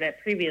answered it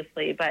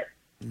previously. But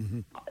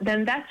the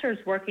investors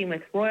working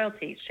with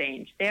royalty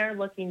exchange, they're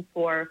looking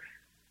for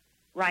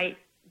the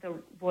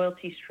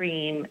royalty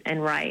stream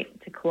and right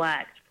to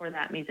collect for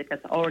that music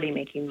that's already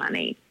making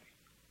money.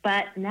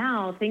 But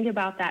now think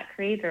about that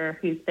creator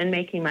who's been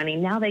making money.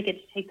 Now they get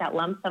to take that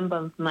lump sum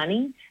of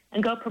money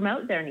and go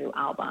promote their new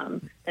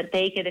album that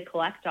they get to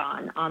collect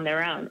on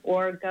their own,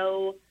 or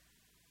go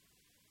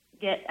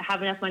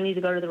have enough money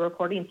to go to the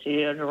recording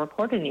studio to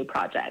record a new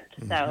project.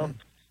 So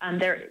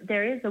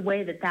there is a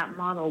way that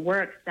model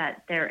works,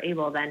 that they're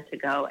able then to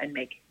go and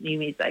make new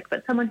music.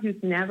 But someone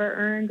who's never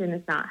earned and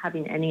is not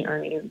having any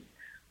earnings,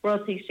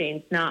 royalty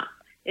exchange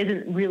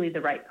isn't really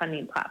the right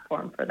funding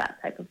platform for that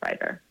type of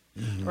writer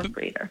or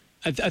creator.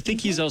 I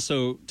think he's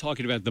also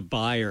talking about the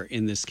buyer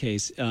in this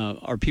case.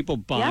 Are people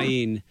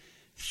buying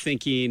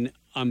thinking,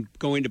 I'm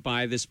going to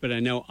buy this, but I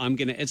know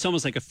it's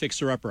almost like a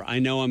fixer-upper. I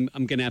know I'm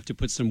going to have to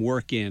put some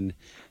work in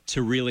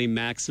to really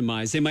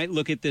maximize. They might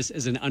look at this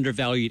as an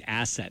undervalued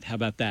asset. How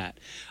about that?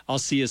 I'll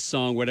see a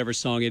song, whatever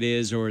song it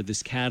is, or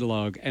this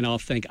catalog, and I'll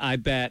think, I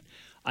bet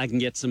I can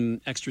get some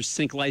extra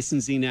sync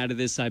licensing out of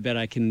this. I bet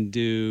I can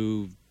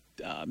do,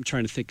 I'm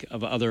trying to think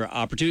of other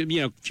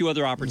opportunities, a few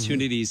other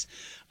opportunities.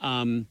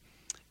 I'm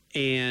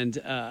going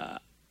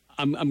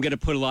to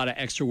put a lot of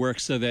extra work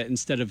so that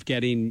instead of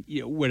getting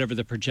whatever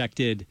the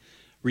projected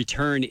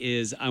return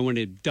is, I want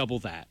to double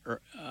that.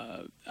 Or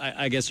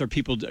I guess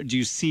do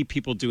you see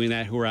people doing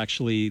that who are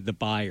actually the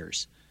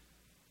buyers?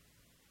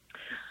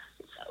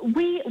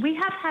 We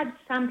have had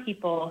some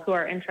people who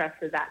are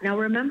interested in that. Now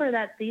remember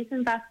that these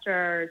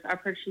investors are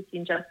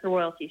purchasing just the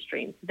royalty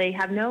streams. They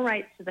have no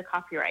rights to the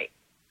copyright.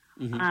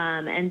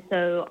 And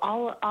so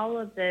all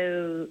of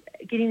the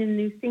getting a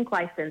new sync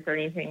license or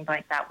anything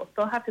like that will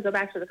still have to go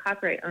back to the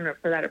copyright owner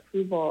for that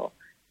approval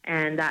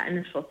and that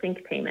initial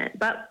sync payment.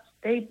 But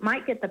they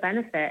might get the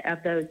benefit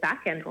of those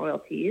back-end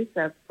royalties,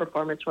 of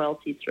performance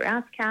royalties through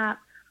ASCAP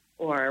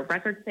or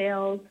record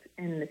sales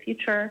in the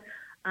future.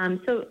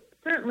 So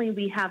certainly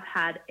we have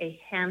had a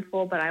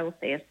handful, but I will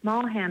say a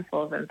small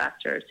handful of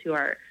investors who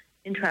are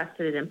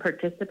interested in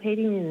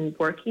participating in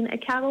working a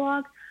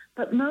catalog.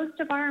 But most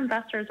of our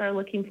investors are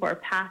looking for a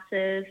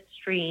passive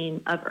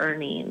stream of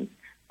earnings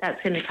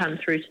that's going to come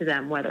through to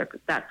them, whether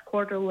that's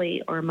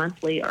quarterly or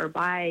monthly or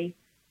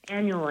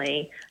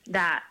biannually,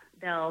 that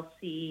they'll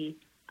see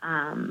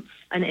an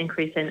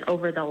increase in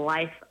over the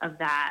life of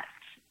that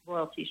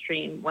royalty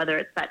stream, whether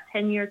it's that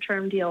 10-year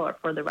term deal or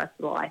for the rest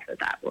of the life of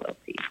that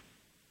royalty.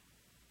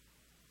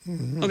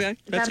 Okay,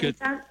 that's good.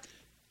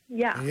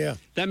 Yeah.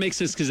 That makes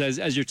sense, because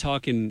as you're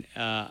talking,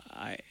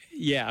 I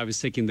was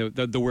thinking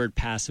the word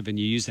passive, and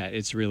you use that.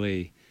 It's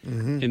really,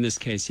 in this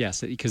case, yes,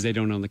 because they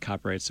don't own the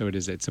copyright, so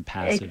it's a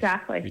passive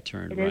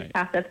return. It is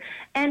passive.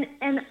 And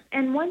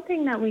one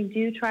thing that we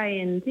do try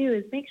and do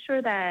is make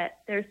sure that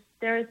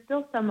there is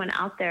still someone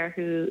out there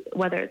who,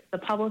 whether it's the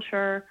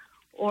publisher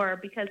or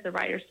because the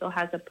writer still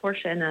has a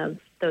portion of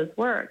those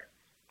works,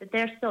 that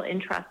they're still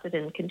interested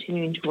in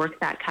continuing to work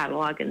that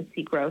catalog and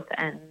see growth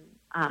and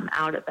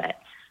out of it.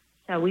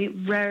 So we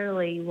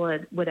rarely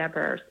would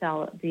ever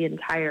sell the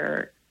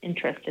entire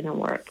interest in a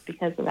work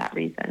because of that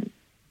reason.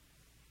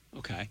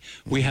 Okay.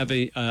 We have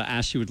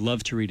Ashley would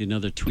love to read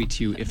another tweet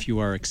to you if you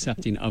are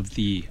accepting of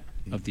the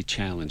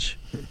challenge.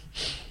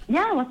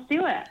 Yeah, let's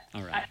do it.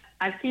 All right.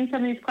 I've seen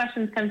some of these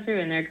questions come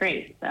through, and they're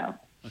great. So.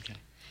 Okay.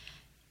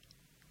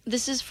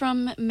 This is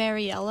from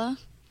Mariella.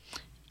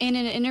 In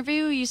an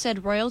interview, you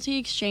said royalty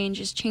exchange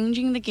is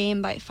changing the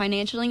game by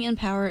financially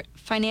empowering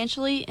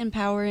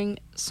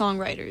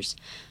songwriters.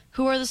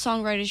 Who are the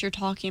songwriters you're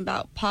talking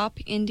about? Pop,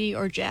 indie,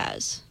 or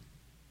jazz?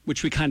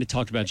 Which we kind of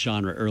talked about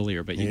genre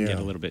earlier, but you can get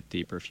a little bit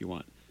deeper if you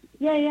want.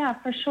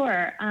 Yeah, for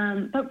sure.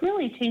 But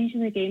really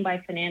changing the game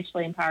by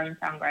financially empowering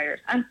songwriters.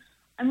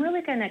 I'm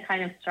really going to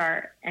kind of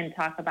start and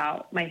talk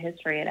about my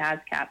history at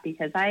ASCAP,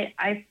 because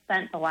I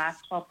spent the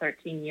last 12,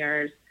 13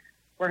 years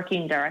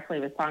working directly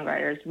with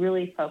songwriters,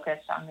 really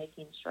focused on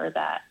making sure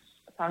that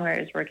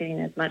songwriters were getting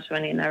as much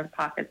money in their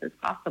pockets as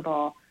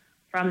possible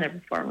from their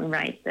performing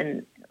rights. And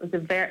it was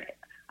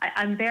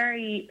I'm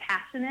very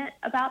passionate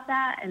about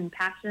that and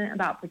passionate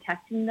about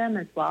protecting them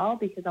as well,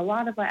 because a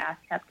lot of what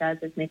ASCAP does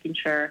is making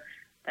sure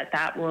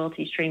that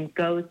royalty stream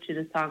goes to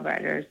the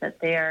songwriters, that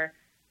they're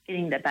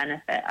getting the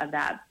benefit of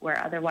that,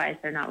 where otherwise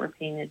they're not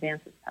repaying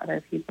advances to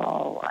other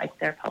people, like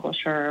their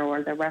publisher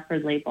or the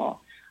record label.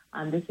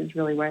 This is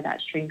really where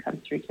that stream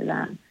comes through to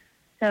them.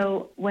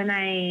 So when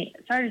I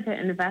started to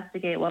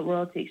investigate what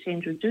Royalty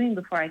Exchange was doing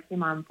before I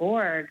came on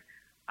board,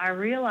 I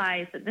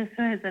realized that this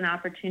was an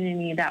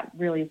opportunity that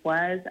really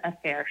was a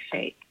fair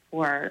shake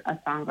for a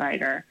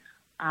songwriter.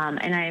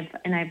 And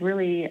I've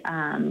really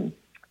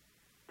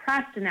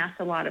pressed and asked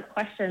a lot of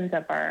questions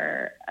of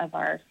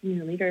our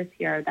senior leaders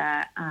here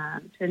that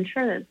to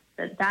ensure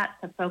that that's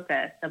the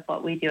focus of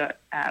what we do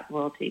at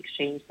Royalty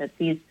Exchange, that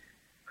these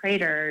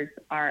creators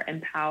are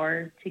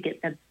empowered to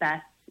get the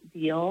best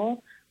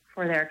deal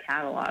for their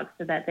catalog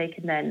so that they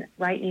can then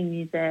write new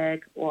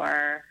music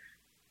or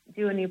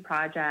do a new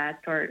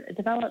project or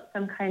develop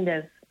some kind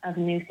of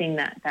new thing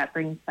that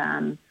brings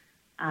them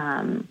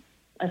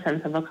a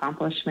sense of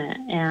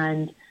accomplishment.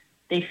 And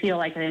they feel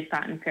like they've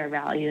gotten fair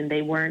value and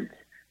they weren't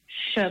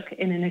shook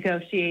in a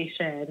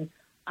negotiation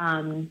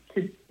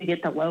to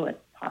get the lowest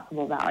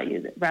possible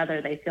value.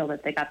 Rather, they feel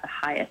that they got the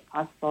highest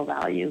possible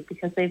value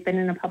because they've been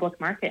in a public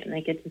market and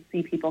they get to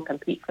see people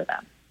compete for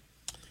them.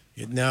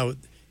 Now,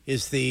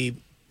 is the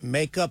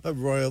makeup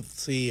of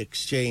Royalty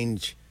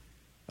Exchange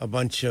a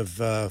bunch of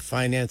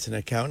finance and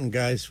accountant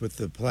guys with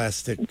the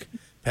plastic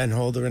pen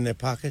holder in their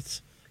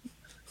pockets?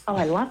 Oh,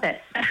 I love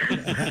it.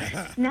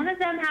 None of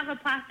them have a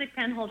plastic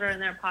pen holder in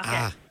their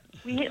pocket.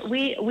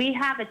 We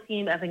have a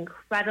team of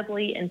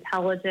incredibly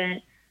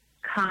intelligent,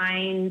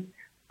 kind,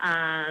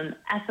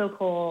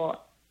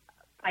 ethical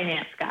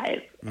finance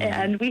guys. Mm-hmm.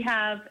 And we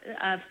have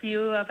a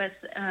few of us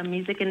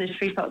music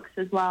industry folks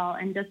as well,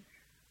 and just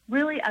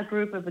really a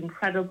group of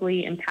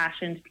incredibly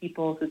impassioned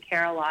people who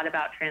care a lot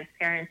about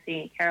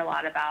transparency and care a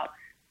lot about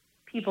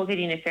people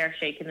getting a fair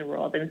shake in the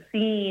world, and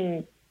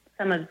seeing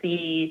some of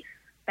the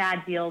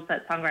bad deals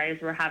that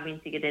songwriters were having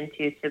to get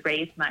into to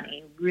raise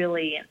money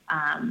really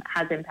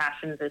has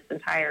impassioned this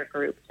entire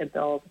group to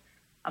build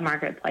a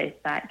marketplace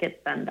that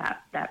gets them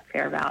that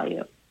fair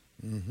value.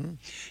 Mm-hmm.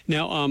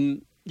 Now,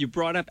 you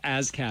brought up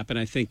ASCAP, and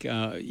I think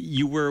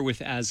you were with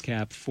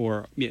ASCAP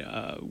for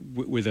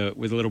with a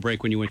little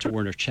break when you went to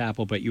Warner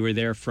Chappell, but you were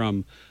there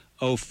from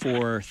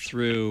 2004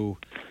 through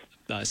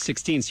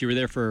 16, so you were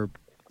there for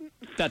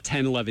about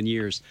 10, 11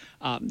 years.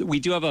 We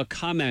do have a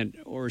comment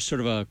or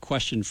sort of a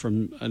question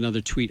from another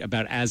tweet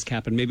about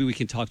ASCAP, and maybe we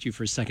can talk to you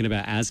for a second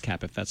about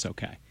ASCAP, if that's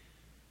okay.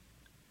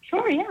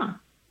 Sure, yeah.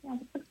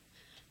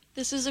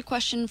 This is a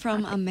question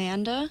from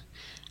Amanda.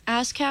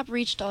 ASCAP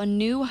reached a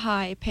new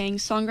high, paying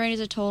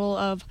songwriters a total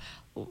of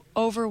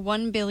over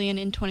 $1 billion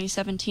in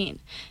 2017.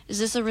 Is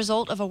this a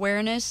result of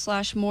awareness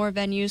 / more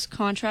venues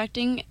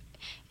contracting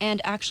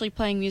and actually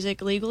playing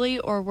music legally,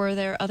 or were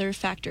there other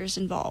factors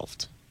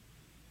involved?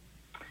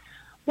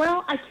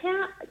 Well, I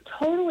can't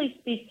totally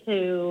speak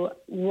to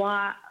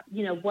what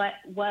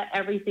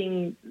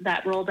everything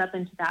that rolled up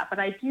into that, but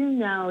I do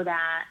know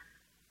that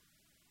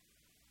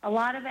a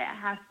lot of it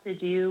has to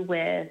do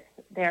with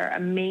their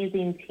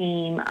amazing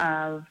team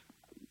of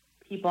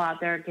people out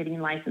there getting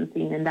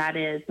licensing, and that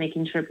is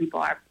making sure people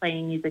are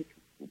playing music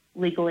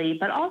legally,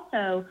 but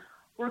also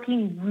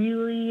working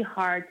really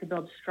hard to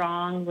build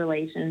strong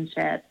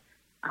relationships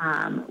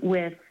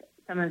with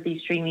some of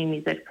these streaming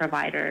music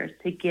providers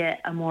to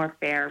get a more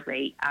fair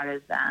rate out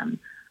of them,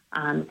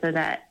 so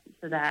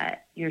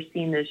that you're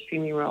seeing those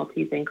streaming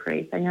royalties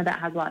increase. I know that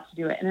has a lot to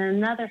do with it. And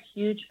another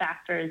huge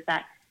factor is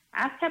that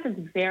ASCAP is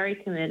very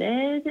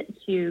committed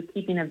to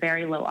keeping a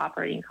very low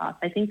operating cost.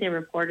 I think they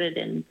reported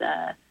in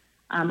the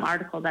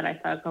article that I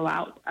saw go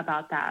out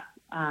about that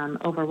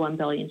over $1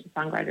 billion to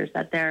songwriters,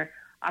 that their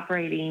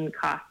operating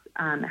costs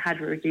had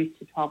reduced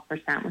to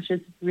 12%, which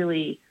is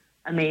really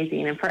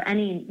amazing. And for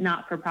any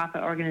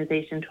not-for-profit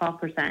organization,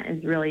 12%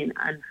 is really an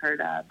unheard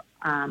of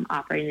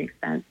operating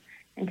expense.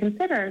 And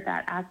consider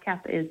that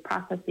ASCAP is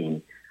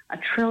processing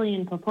 1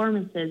 trillion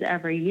performances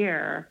every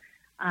year,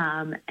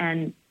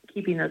 and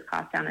keeping those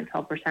costs down at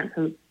 12%,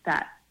 so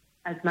that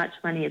as much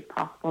money as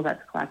possible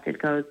that's collected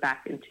goes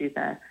back into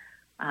the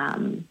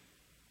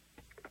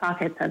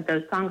pockets of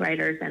those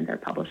songwriters and their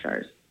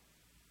publishers.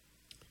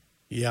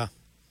 Yeah.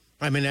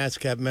 I'm an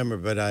ASCAP member,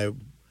 but I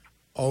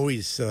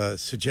always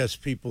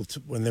suggest people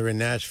when they're in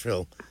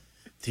Nashville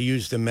to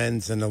use the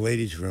men's and the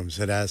ladies' rooms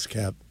at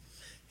ASCAP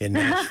in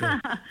Nashville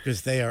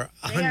because they are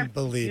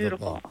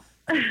unbelievable.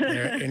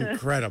 They're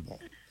incredible.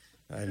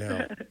 I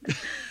know.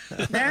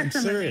 There are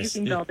some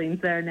amazing buildings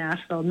there in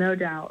Nashville, no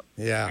doubt.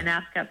 Yeah. And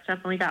ASCAP's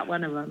definitely got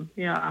one of them.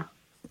 Yeah.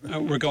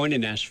 We're going to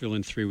Nashville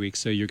in 3 weeks,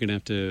 so you're going to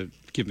have to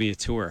give me a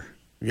tour.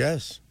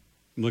 Yes.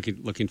 I'm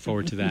looking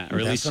forward to that, or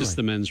at least just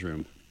the men's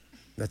room.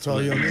 That's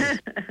all you'll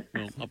need.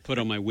 Well, I'll put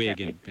on my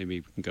wig and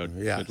maybe we can go to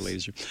the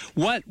ladies'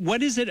 room.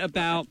 What is it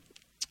about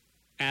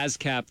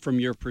ASCAP from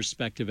your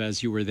perspective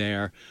as you were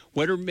there?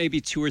 What are maybe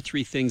 2 or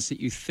 3 things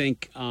that you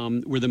think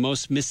were the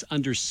most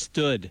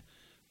misunderstood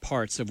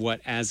parts of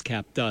what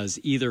ASCAP does,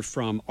 either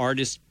from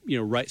artist,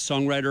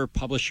 songwriter,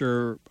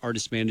 publisher,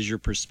 artist manager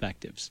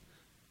perspectives?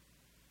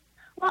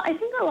 Well, I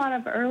think a lot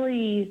of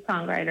early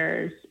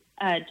songwriters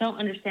don't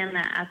understand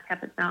that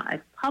ASCAP is not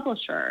a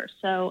publisher.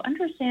 So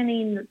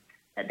understanding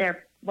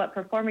that what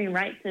performing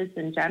rights is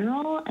in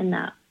general, and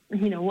that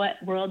what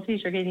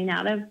royalties you're getting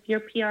out of your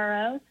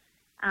PRO,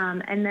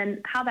 and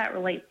then how that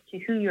relates to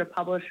who your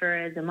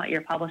publisher is and what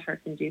your publisher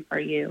can do for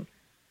you.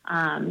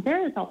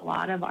 There is a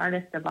lot of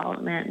artist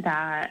development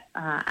that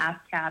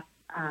ASCAP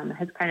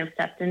has kind of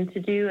stepped in to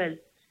do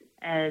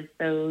as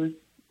those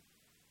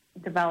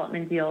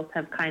development deals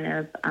have kind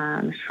of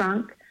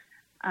shrunk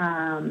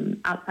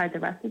outside the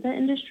rest of the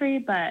industry.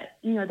 But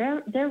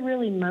they're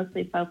really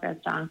mostly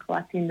focused on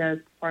collecting those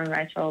performing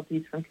rights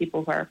royalties from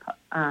people who are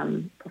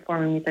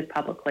performing music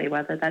publicly,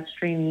 whether that's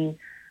streaming,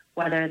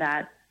 whether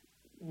that's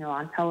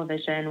on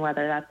television,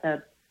 whether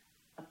that's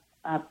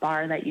a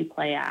bar that you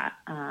play at.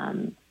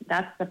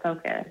 That's the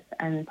focus,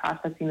 and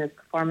processing those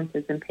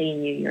performances and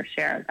paying you your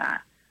share of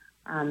that.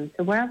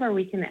 So wherever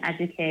we can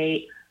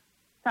educate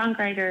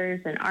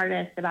songwriters and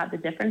artists about the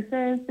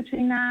differences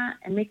between that,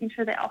 and making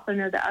sure they also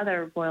know the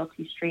other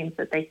royalty streams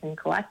that they can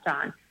collect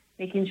on,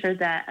 making sure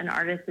that an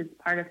artist is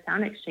part of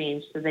Sound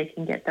Exchange so they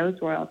can get those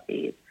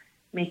royalties,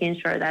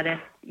 making sure that if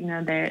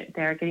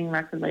they're getting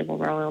record label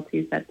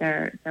royalties, that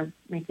they're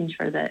making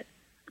sure that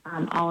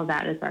all of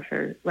that is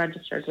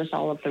registered with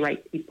all of the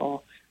right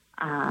people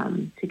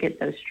to get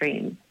those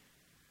streams.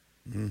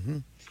 Mm-hmm.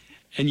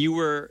 And you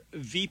were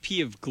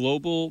VP of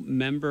Global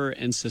Member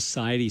and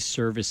Society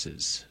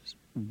Services.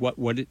 What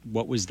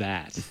was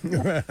that?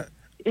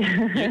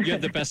 You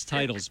have the best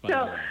titles, by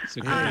the way.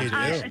 So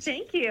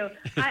thank you.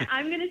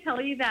 I'm going to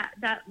tell you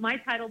that my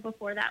title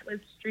before that was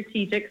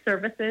Strategic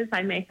Services.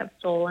 I may have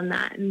stolen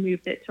that and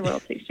moved it to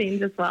Royalty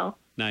Exchange as well.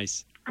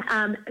 Nice.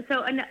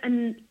 So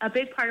a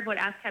big part of what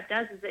ASCAP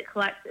does is it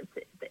collects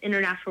the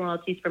international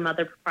royalties from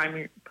other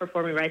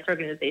performing rights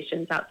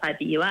organizations outside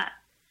the U.S.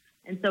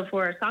 And so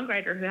for a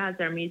songwriter who has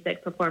their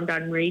music performed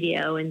on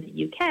radio in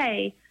the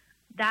UK,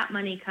 that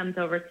money comes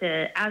over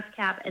to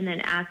ASCAP, and then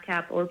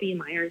ASCAP or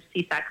BMI or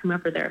CSAC,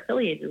 whomever they're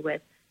affiliated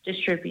with,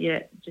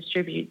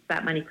 distributes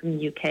that money from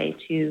the UK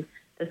to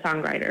the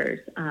songwriters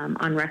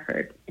on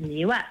record in the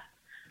US.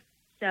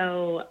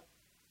 So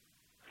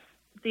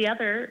the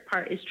other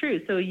part is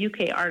true. So a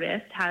UK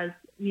artist has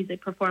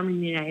music performed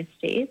in the United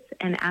States,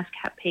 and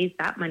ASCAP pays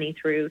that money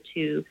through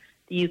to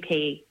the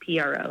UK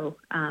PRO,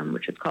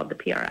 which is called the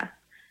PRS.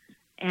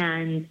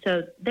 And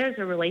so there's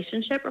a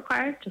relationship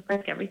required, just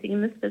like everything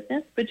in this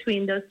business,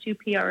 between those two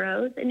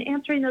PROs, and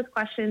answering those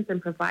questions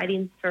and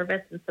providing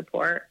service and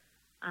support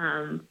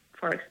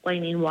for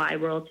explaining why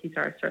royalties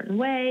are a certain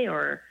way,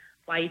 or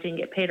why you didn't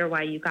get paid, or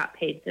why you got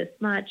paid this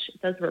much.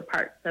 Those were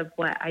parts of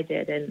what I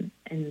did in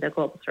the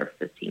global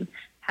services team.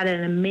 Had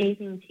an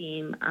amazing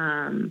team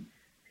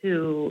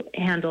who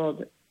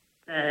handled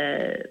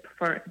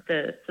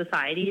the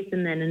societies,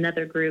 and then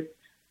another group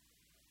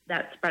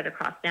that spread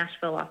across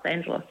Nashville, Los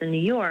Angeles, and New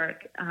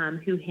York,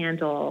 who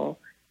handle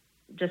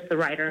just the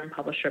writer and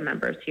publisher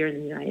members here in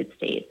the United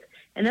States.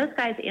 And those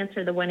guys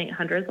answer the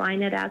 1-800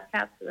 line at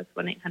ASCAP, so that's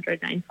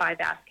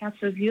 1-800-95-ASCAP.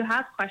 So if you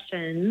have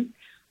questions,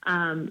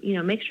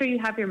 make sure you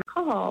have your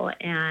call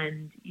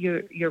and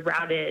you're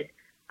routed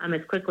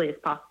as quickly as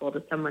possible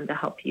to someone to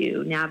help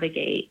you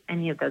navigate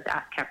any of those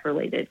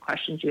ASCAP-related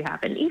questions you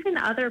have. And even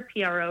other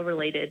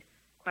PRO-related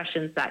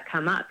questions that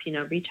come up,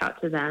 reach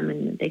out to them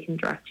and they can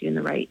direct you in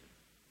the right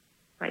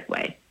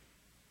way.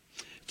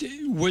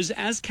 Was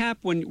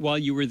ASCAP, while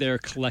you were there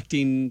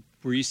collecting,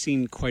 were you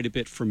seeing quite a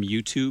bit from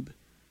YouTube?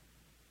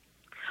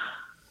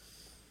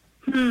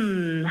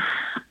 Not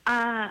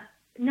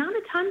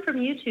a ton from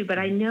YouTube, but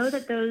I know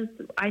that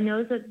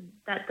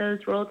those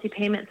royalty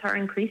payments are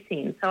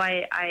increasing. So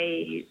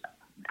I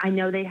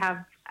know they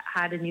have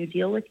had a new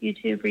deal with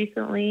YouTube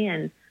recently,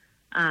 and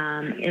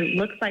it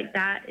looks like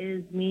that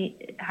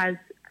has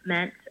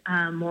meant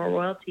more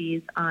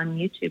royalties on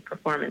YouTube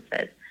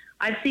performances.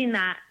 I've seen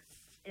that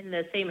in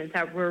the statements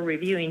that we're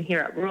reviewing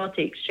here at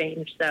Royalty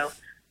Exchange. So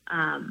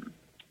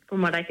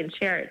from what I can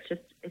share,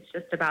 it's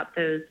just about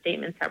those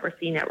statements that we're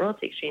seeing at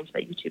Royalty Exchange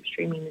that YouTube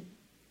streaming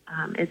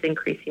is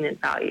increasing in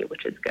value,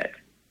 which is good.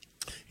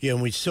 Yeah,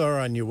 and we saw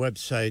on your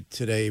website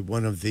today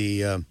one of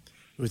the, it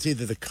was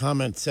either the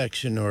comment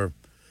section or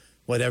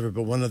whatever,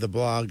 but one of the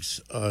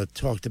blogs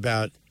talked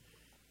about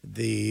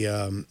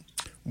the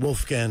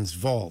Wolfgang's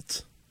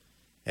Vault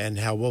and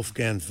how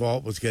Wolfgang's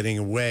Vault was getting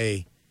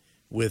away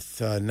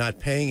with not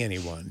paying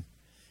anyone.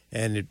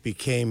 And it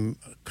became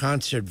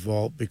Concert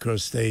Vault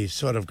because they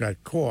sort of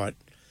got caught.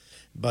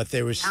 But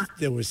there was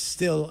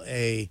still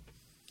a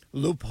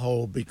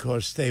loophole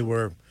because they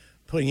were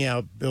putting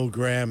out Bill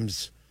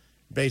Graham's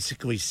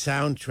basically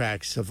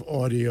soundtracks of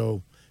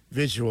audio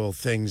visual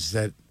things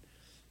that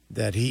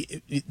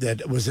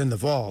was in the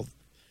vault.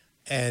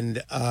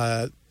 And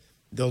the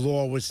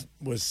law was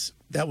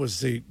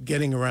the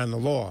getting around the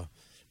law,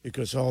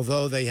 because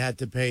although they had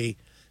to pay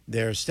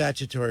their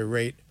statutory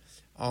rate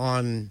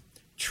on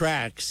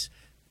tracks,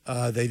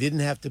 they didn't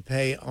have to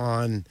pay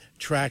on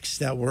tracks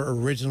that were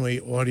originally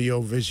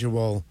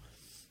audio-visual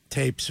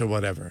tapes or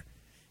whatever.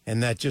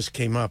 And that just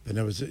came up, and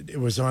it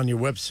was on your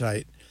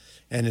website,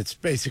 and it's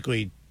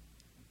basically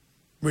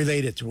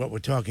related to what we're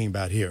talking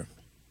about here.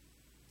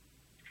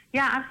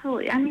 Yeah,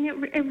 absolutely. I mean,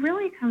 it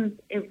really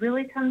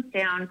comes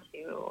down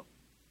to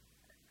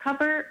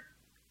cover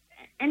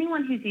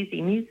anyone who's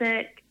using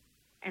music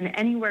and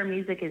anywhere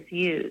music is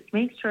used.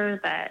 Make sure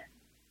that,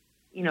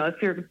 you know, if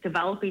you're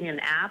developing an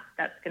app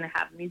that's going to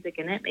have music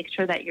in it, make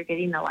sure that you're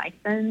getting the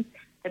license.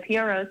 The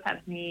PROs have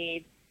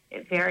made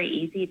it very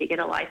easy to get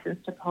a license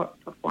to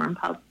perform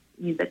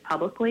music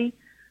publicly.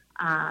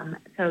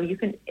 So you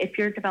can, if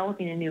you're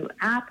developing a new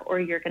app or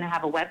you're going to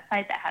have a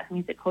website that has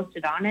music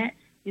hosted on it,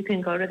 you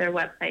can go to their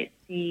website,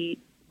 see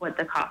what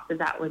the cost of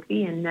that would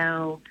be, and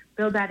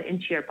build that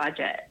into your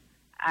budget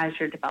as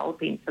you're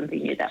developing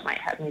something new that might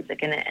have music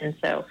in it. And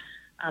so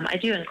I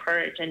do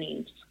encourage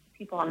any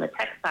people on the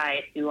tech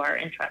side who are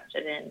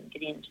interested in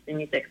getting into the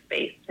music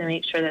space to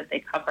make sure that they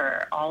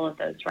cover all of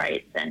those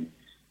rights and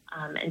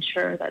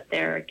ensure that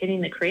they're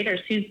getting the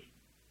creators whose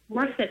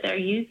work that they're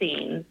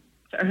using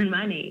to earn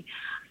money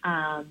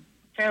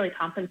fairly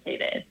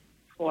compensated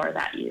for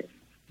that use.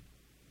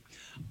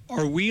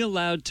 Are we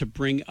allowed to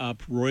bring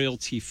up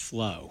royalty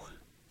flow?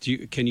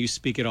 Can you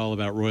speak at all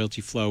about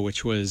royalty flow,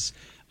 which was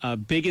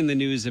big in the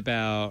news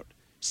about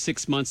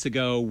 6 months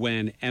ago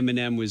when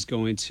Eminem was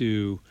going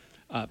to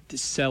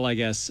sell, I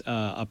guess,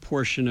 a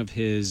portion of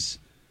his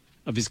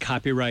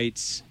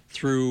copyrights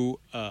through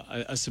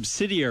a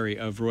subsidiary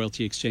of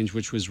Royalty Exchange,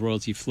 which was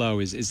Royalty Flow.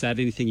 Is that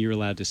anything you're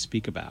allowed to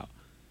speak about?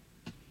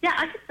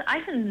 Yeah,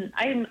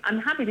 I'm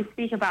happy to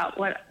speak about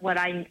what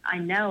I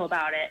know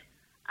about it.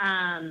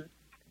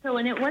 So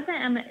when it wasn't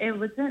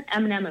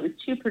Eminem, it was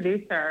two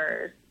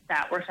producers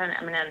that worked on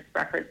Eminem's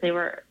records. They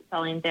were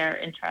selling their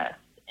interest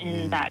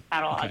in that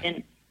catalog,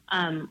 okay.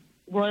 And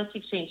Royalty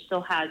Exchange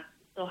still has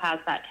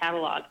that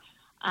catalog.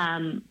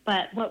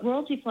 But what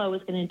Royalty Flow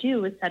was going to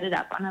do was set it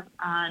up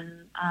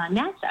on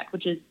NASDAQ,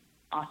 which is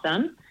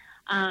awesome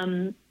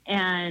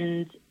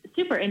and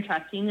super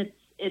interesting.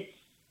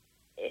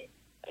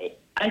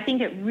 I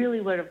think it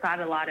really would have got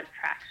a lot of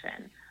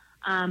traction.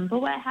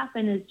 But what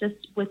happened is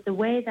just with the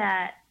way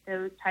that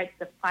those types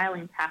of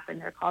filings happen,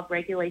 they're called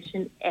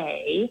Regulation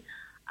A.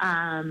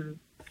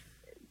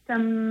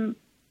 Some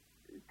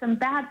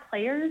bad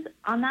players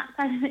on that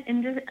side of the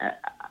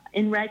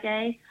in Reg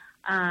A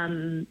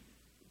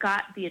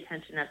got the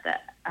attention of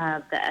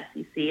the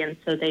SEC, and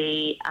so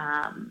they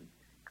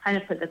kind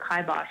of put the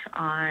kibosh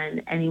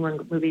on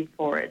anyone moving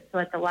forward. So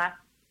at the last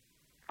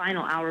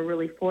final hour,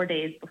 really 4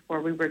 days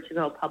before we were to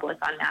go public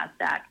on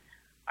NASDAQ,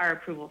 our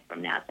approval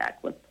from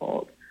NASDAQ was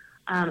pulled.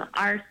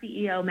 Our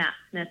CEO, Matt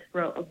Smith,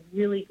 wrote a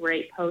really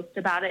great post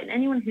about it, and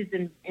anyone who's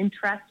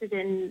interested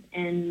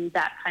in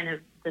that kind of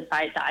the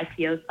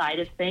IPO side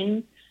of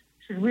things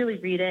should really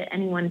read it.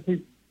 Anyone who's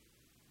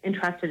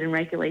interested in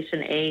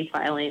Regulation A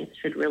filings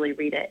should really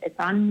read it. It's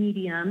on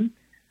Medium,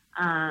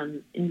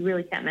 and you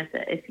really can't miss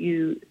it if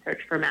you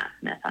search for Matt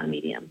Smith on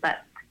Medium. But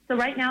so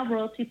right now,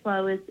 Royalty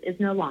Flow is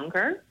no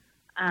longer,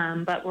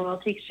 but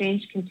Royalty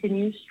Exchange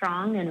continues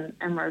strong,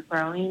 and we're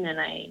growing. And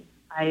I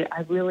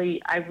really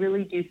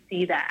do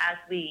see that as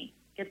we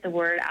get the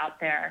word out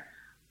there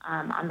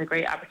on the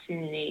great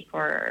opportunity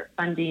for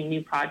funding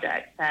new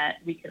projects that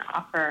we can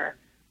offer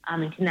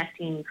and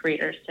connecting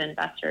creators to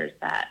investors,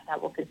 that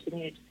will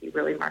continue to see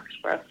really marked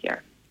growth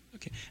here.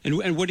 Okay.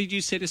 And what did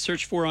you say to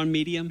search for on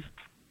Medium?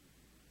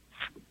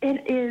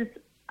 It is,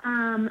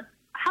 how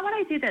about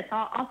I do this?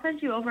 I'll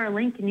send you over a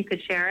link and you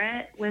could share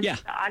it with the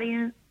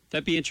audience.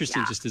 That'd be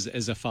interesting just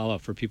as a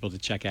follow-up for people to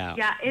check out.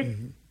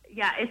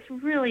 Yeah, it's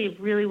really,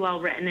 really well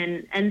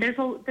written, and there's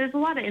a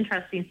lot of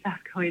interesting stuff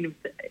going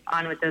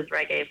on with those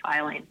Reg A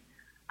filings.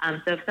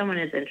 So if someone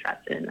is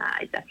interested in that,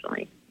 I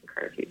definitely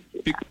encourage you to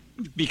do that.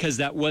 Because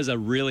that was a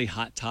really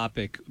hot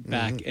topic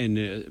back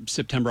in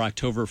September,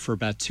 October for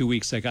about 2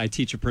 weeks. Like I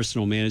teach a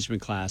personal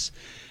management class,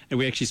 and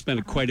we actually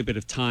spent quite a bit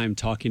of time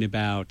talking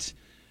about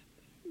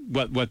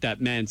what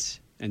that meant.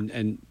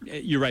 And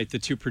you're right, the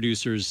two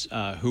producers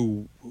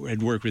who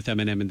had worked with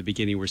Eminem in the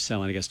beginning were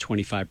selling, I guess,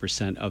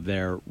 25% of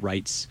their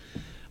rights,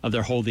 of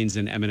their holdings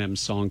in Eminem's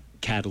song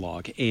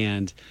catalog.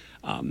 And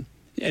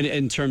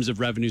in terms of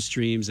revenue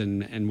streams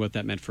and what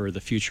that meant for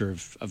the future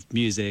of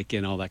music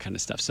and all that kind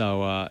of stuff.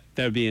 So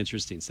that would be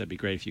interesting. So that'd be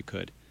great if you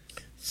could.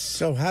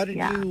 So how did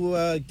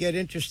you get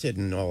interested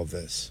in all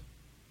this?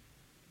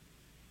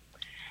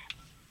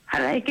 How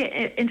did I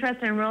get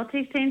interested in Royalty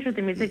Exchange or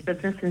the music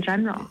business in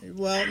general?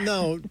 Well,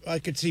 no, I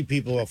could see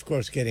people, of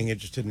course, getting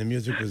interested in the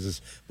music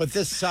business. But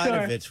this side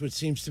of it, which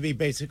seems to be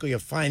basically a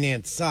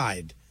finance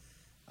side.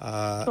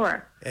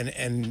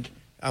 And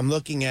I'm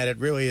looking at it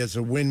really as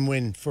a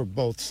win-win for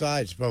both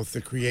sides, both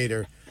the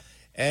creator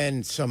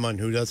and someone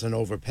who doesn't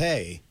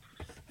overpay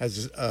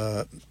has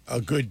a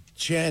good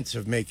chance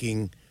of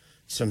making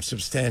some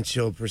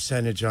substantial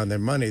percentage on their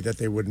money that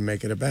they wouldn't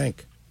make at a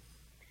bank.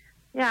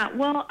 Yeah,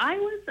 well, I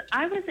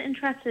was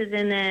interested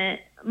in it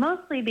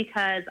mostly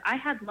because I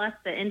had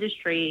left the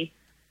industry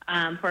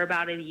for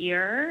about a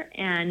year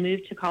and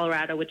moved to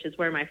Colorado, which is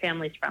where my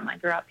family's from. I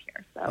grew up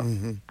here. So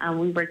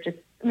we were just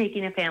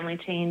making a family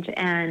change.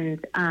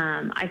 And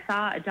I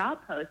saw a job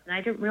post, and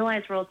I didn't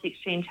realize Royalty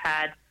Exchange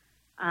had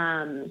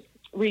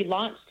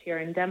relaunched here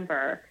in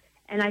Denver.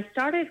 And I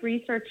started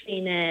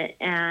researching it,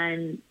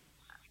 and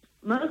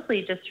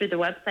mostly just through the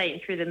website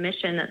and through the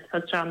mission that's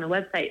posted on the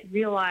website,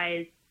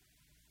 realized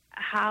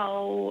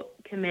how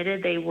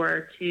committed they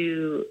were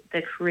to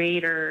the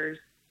creators,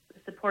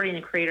 supporting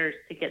the creators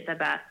to get the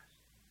best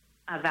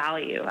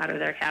value out of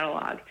their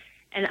catalog.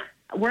 And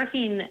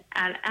working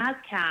at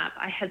ASCAP,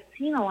 I had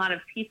seen a lot of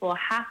people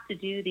have to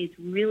do these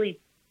really,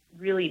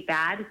 really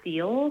bad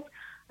deals.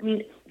 I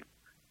mean,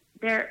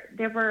 there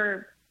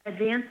were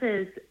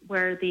advances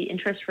where the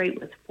interest rate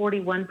was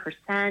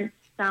 41%,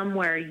 some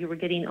where you were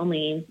getting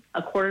only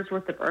a quarter's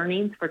worth of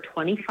earnings for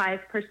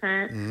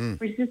 25%,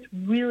 which is just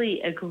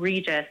really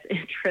egregious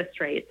interest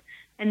rates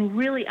and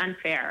really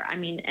unfair. I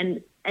mean,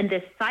 and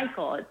this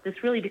cycle,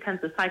 this really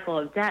becomes a cycle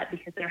of debt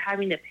because they're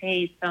having to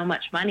pay so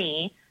much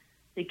money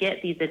to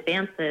get these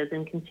advances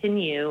and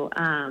continue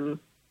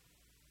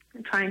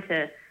trying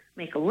to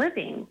make a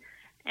living.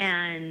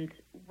 And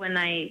when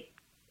I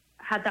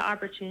had the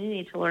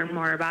opportunity to learn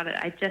more about it,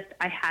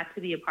 I had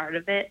to be a part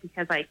of it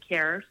because I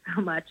care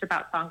so much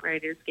about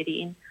songwriters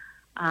getting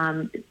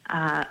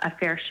a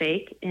fair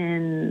shake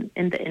in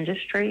the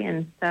industry.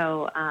 And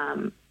so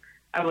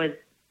I was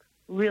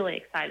really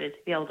excited to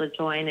be able to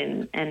join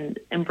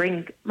and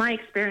bring my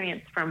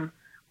experience from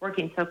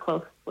working so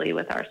closely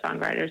with our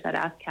songwriters at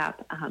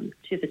ASCAP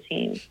to the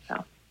team.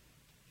 So.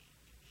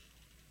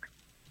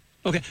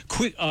 Okay,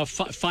 quick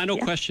final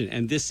question,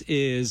 and this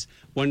is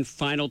one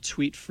final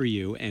tweet for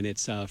you, and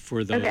it's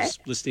for those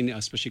listening,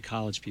 especially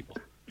college people.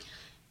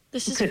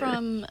 This is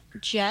from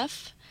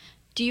Jeff.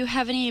 Do you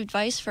have any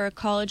advice for a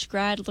college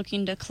grad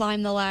looking to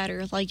climb the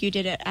ladder like you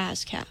did at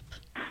ASCAP?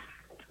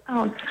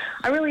 Oh,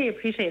 I really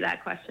appreciate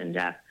that question,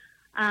 Jeff.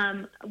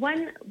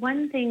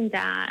 One thing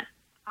that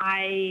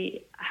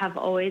I have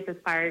always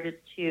aspired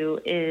to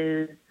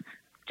is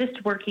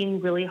just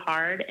working really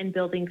hard and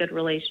building good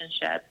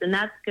relationships. And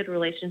that's good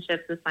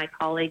relationships with my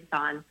colleagues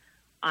on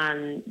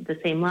the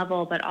same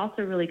level, but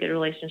also really good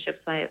relationships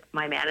with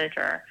my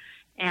manager.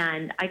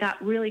 And I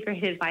got really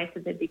great advice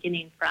at the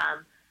beginning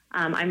from,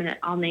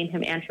 I'll name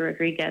him Andrew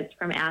Rodriguez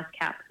from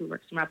ASCAP, who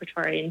works in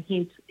repertory. And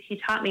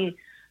he taught me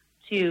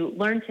to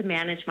learn to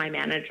manage my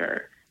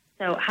manager.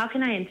 So how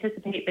can I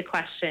anticipate the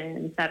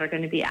questions that are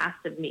going to be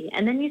asked of me?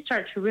 And then you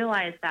start to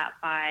realize that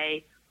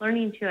by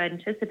learning to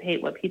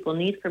anticipate what people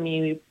need from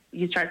you,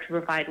 you start to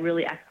provide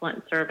really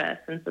excellent service.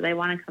 And so they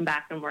want to come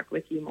back and work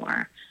with you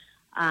more.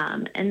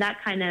 And that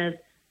kind of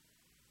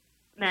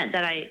meant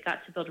that I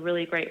got to build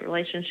really great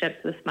relationships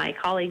with my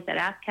colleagues at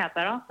ASCAP,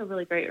 but also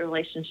really great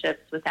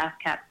relationships with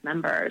ASCAP's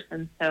members.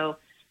 And so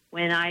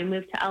when I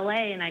moved to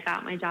LA and I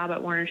got my job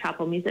at Warner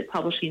Chappell Music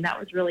Publishing, that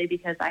was really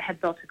because I had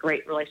built a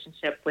great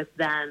relationship with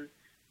them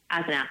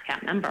as an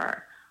ASCAP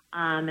member.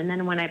 And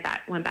then when I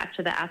went back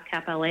to the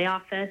ASCAP LA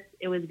office,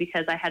 it was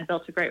because I had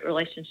built a great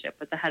relationship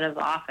with the head of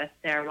the office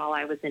there while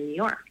I was in New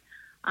York.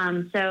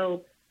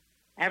 So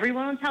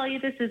everyone will tell you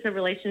this is a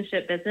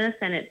relationship business,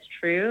 and it's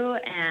true.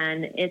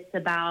 And it's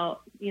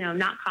about,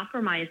 not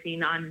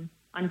compromising on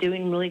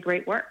doing really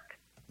great work.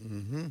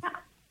 Mm-hmm.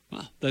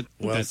 Yeah.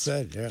 Well, that's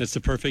said. Yeah. That's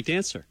the perfect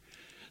answer.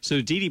 So,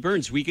 DeDe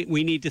Burns, we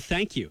need to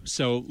thank you.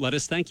 So let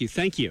us thank you.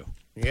 Thank you.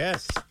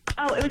 Yes.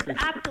 Oh, it was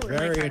absolutely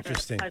very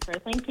interesting. Pleasure.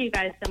 Thank you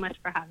guys so much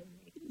for having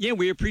me. Yeah,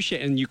 we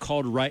appreciate it. And you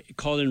called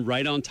in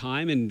right on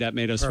time, and that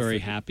made us very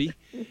happy.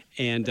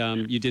 And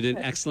you did an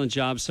excellent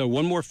job. So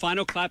one more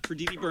final clap for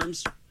DeDe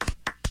Burns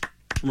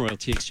from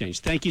Royalty Exchange.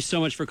 Thank you so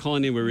much for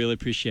calling in. We really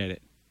appreciate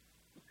it.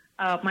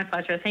 Oh, my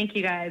pleasure. Thank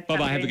you, guys.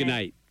 Bye-bye. Have a good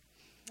night.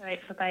 All right.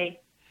 Bye-bye.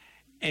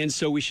 And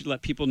so we should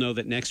let people know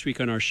that next week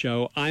on our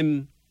show,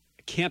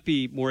 can't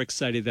be more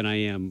excited than I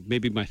am.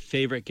 Maybe my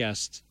favorite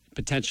guest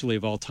potentially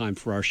of all time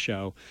for our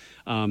show.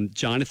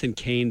 Jonathan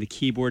Cain, the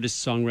keyboardist,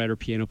 songwriter,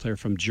 piano player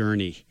from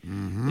Journey,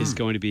 is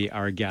going to be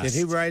our guest. Did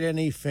he write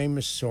any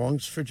famous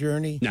songs for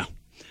Journey? No.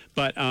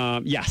 But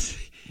yes,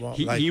 well,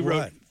 he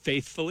wrote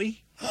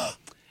Faithfully,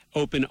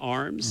 Open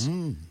Arms,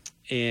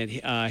 and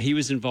he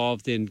was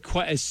involved in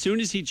as soon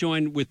as he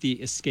joined with the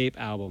Escape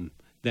album,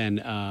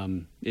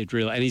 then it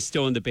really, and he's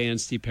still in the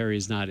band. Steve Perry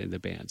is not in the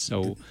band.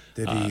 So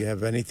did he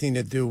have anything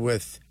to do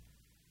with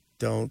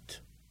Don't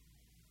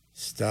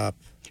Stop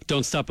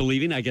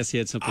Believing? I guess he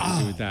had something to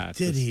do with that.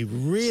 Did he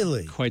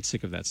really? Quite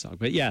sick of that song.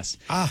 But yes.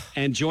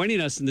 And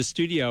joining us in the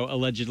studio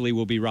allegedly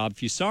will be Rob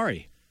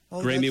Fusari.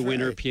 Grammy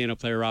winner, piano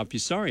player Rob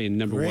Fusari, and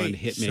number one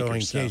hit maker. So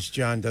in case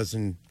John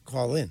doesn't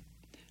call in.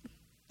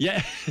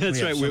 Yeah,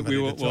 that's right.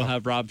 We'll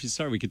have Rob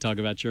Fusari. We could talk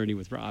about Journey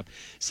with Rob.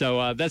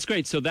 So that's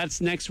great. So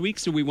that's next week.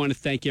 So we want to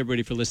thank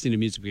everybody for listening to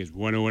Music Because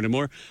 101 and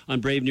more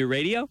on Brave New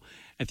Radio.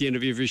 At the end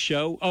of every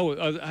show.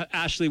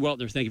 Ashley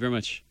Weltner, thank you very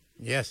much.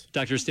 Yes.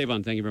 Dr.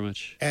 Esteban, thank you very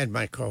much. And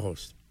my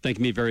co-host. Thank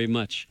me very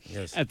much.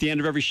 Yes. At the end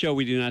of every show,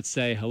 we do not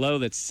say hello.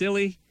 That's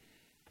silly.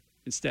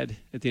 Instead,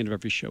 at the end of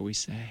every show, we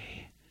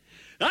say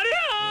adios!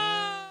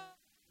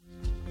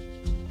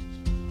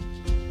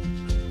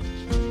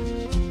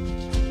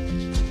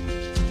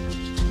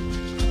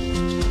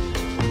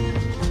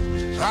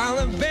 All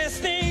the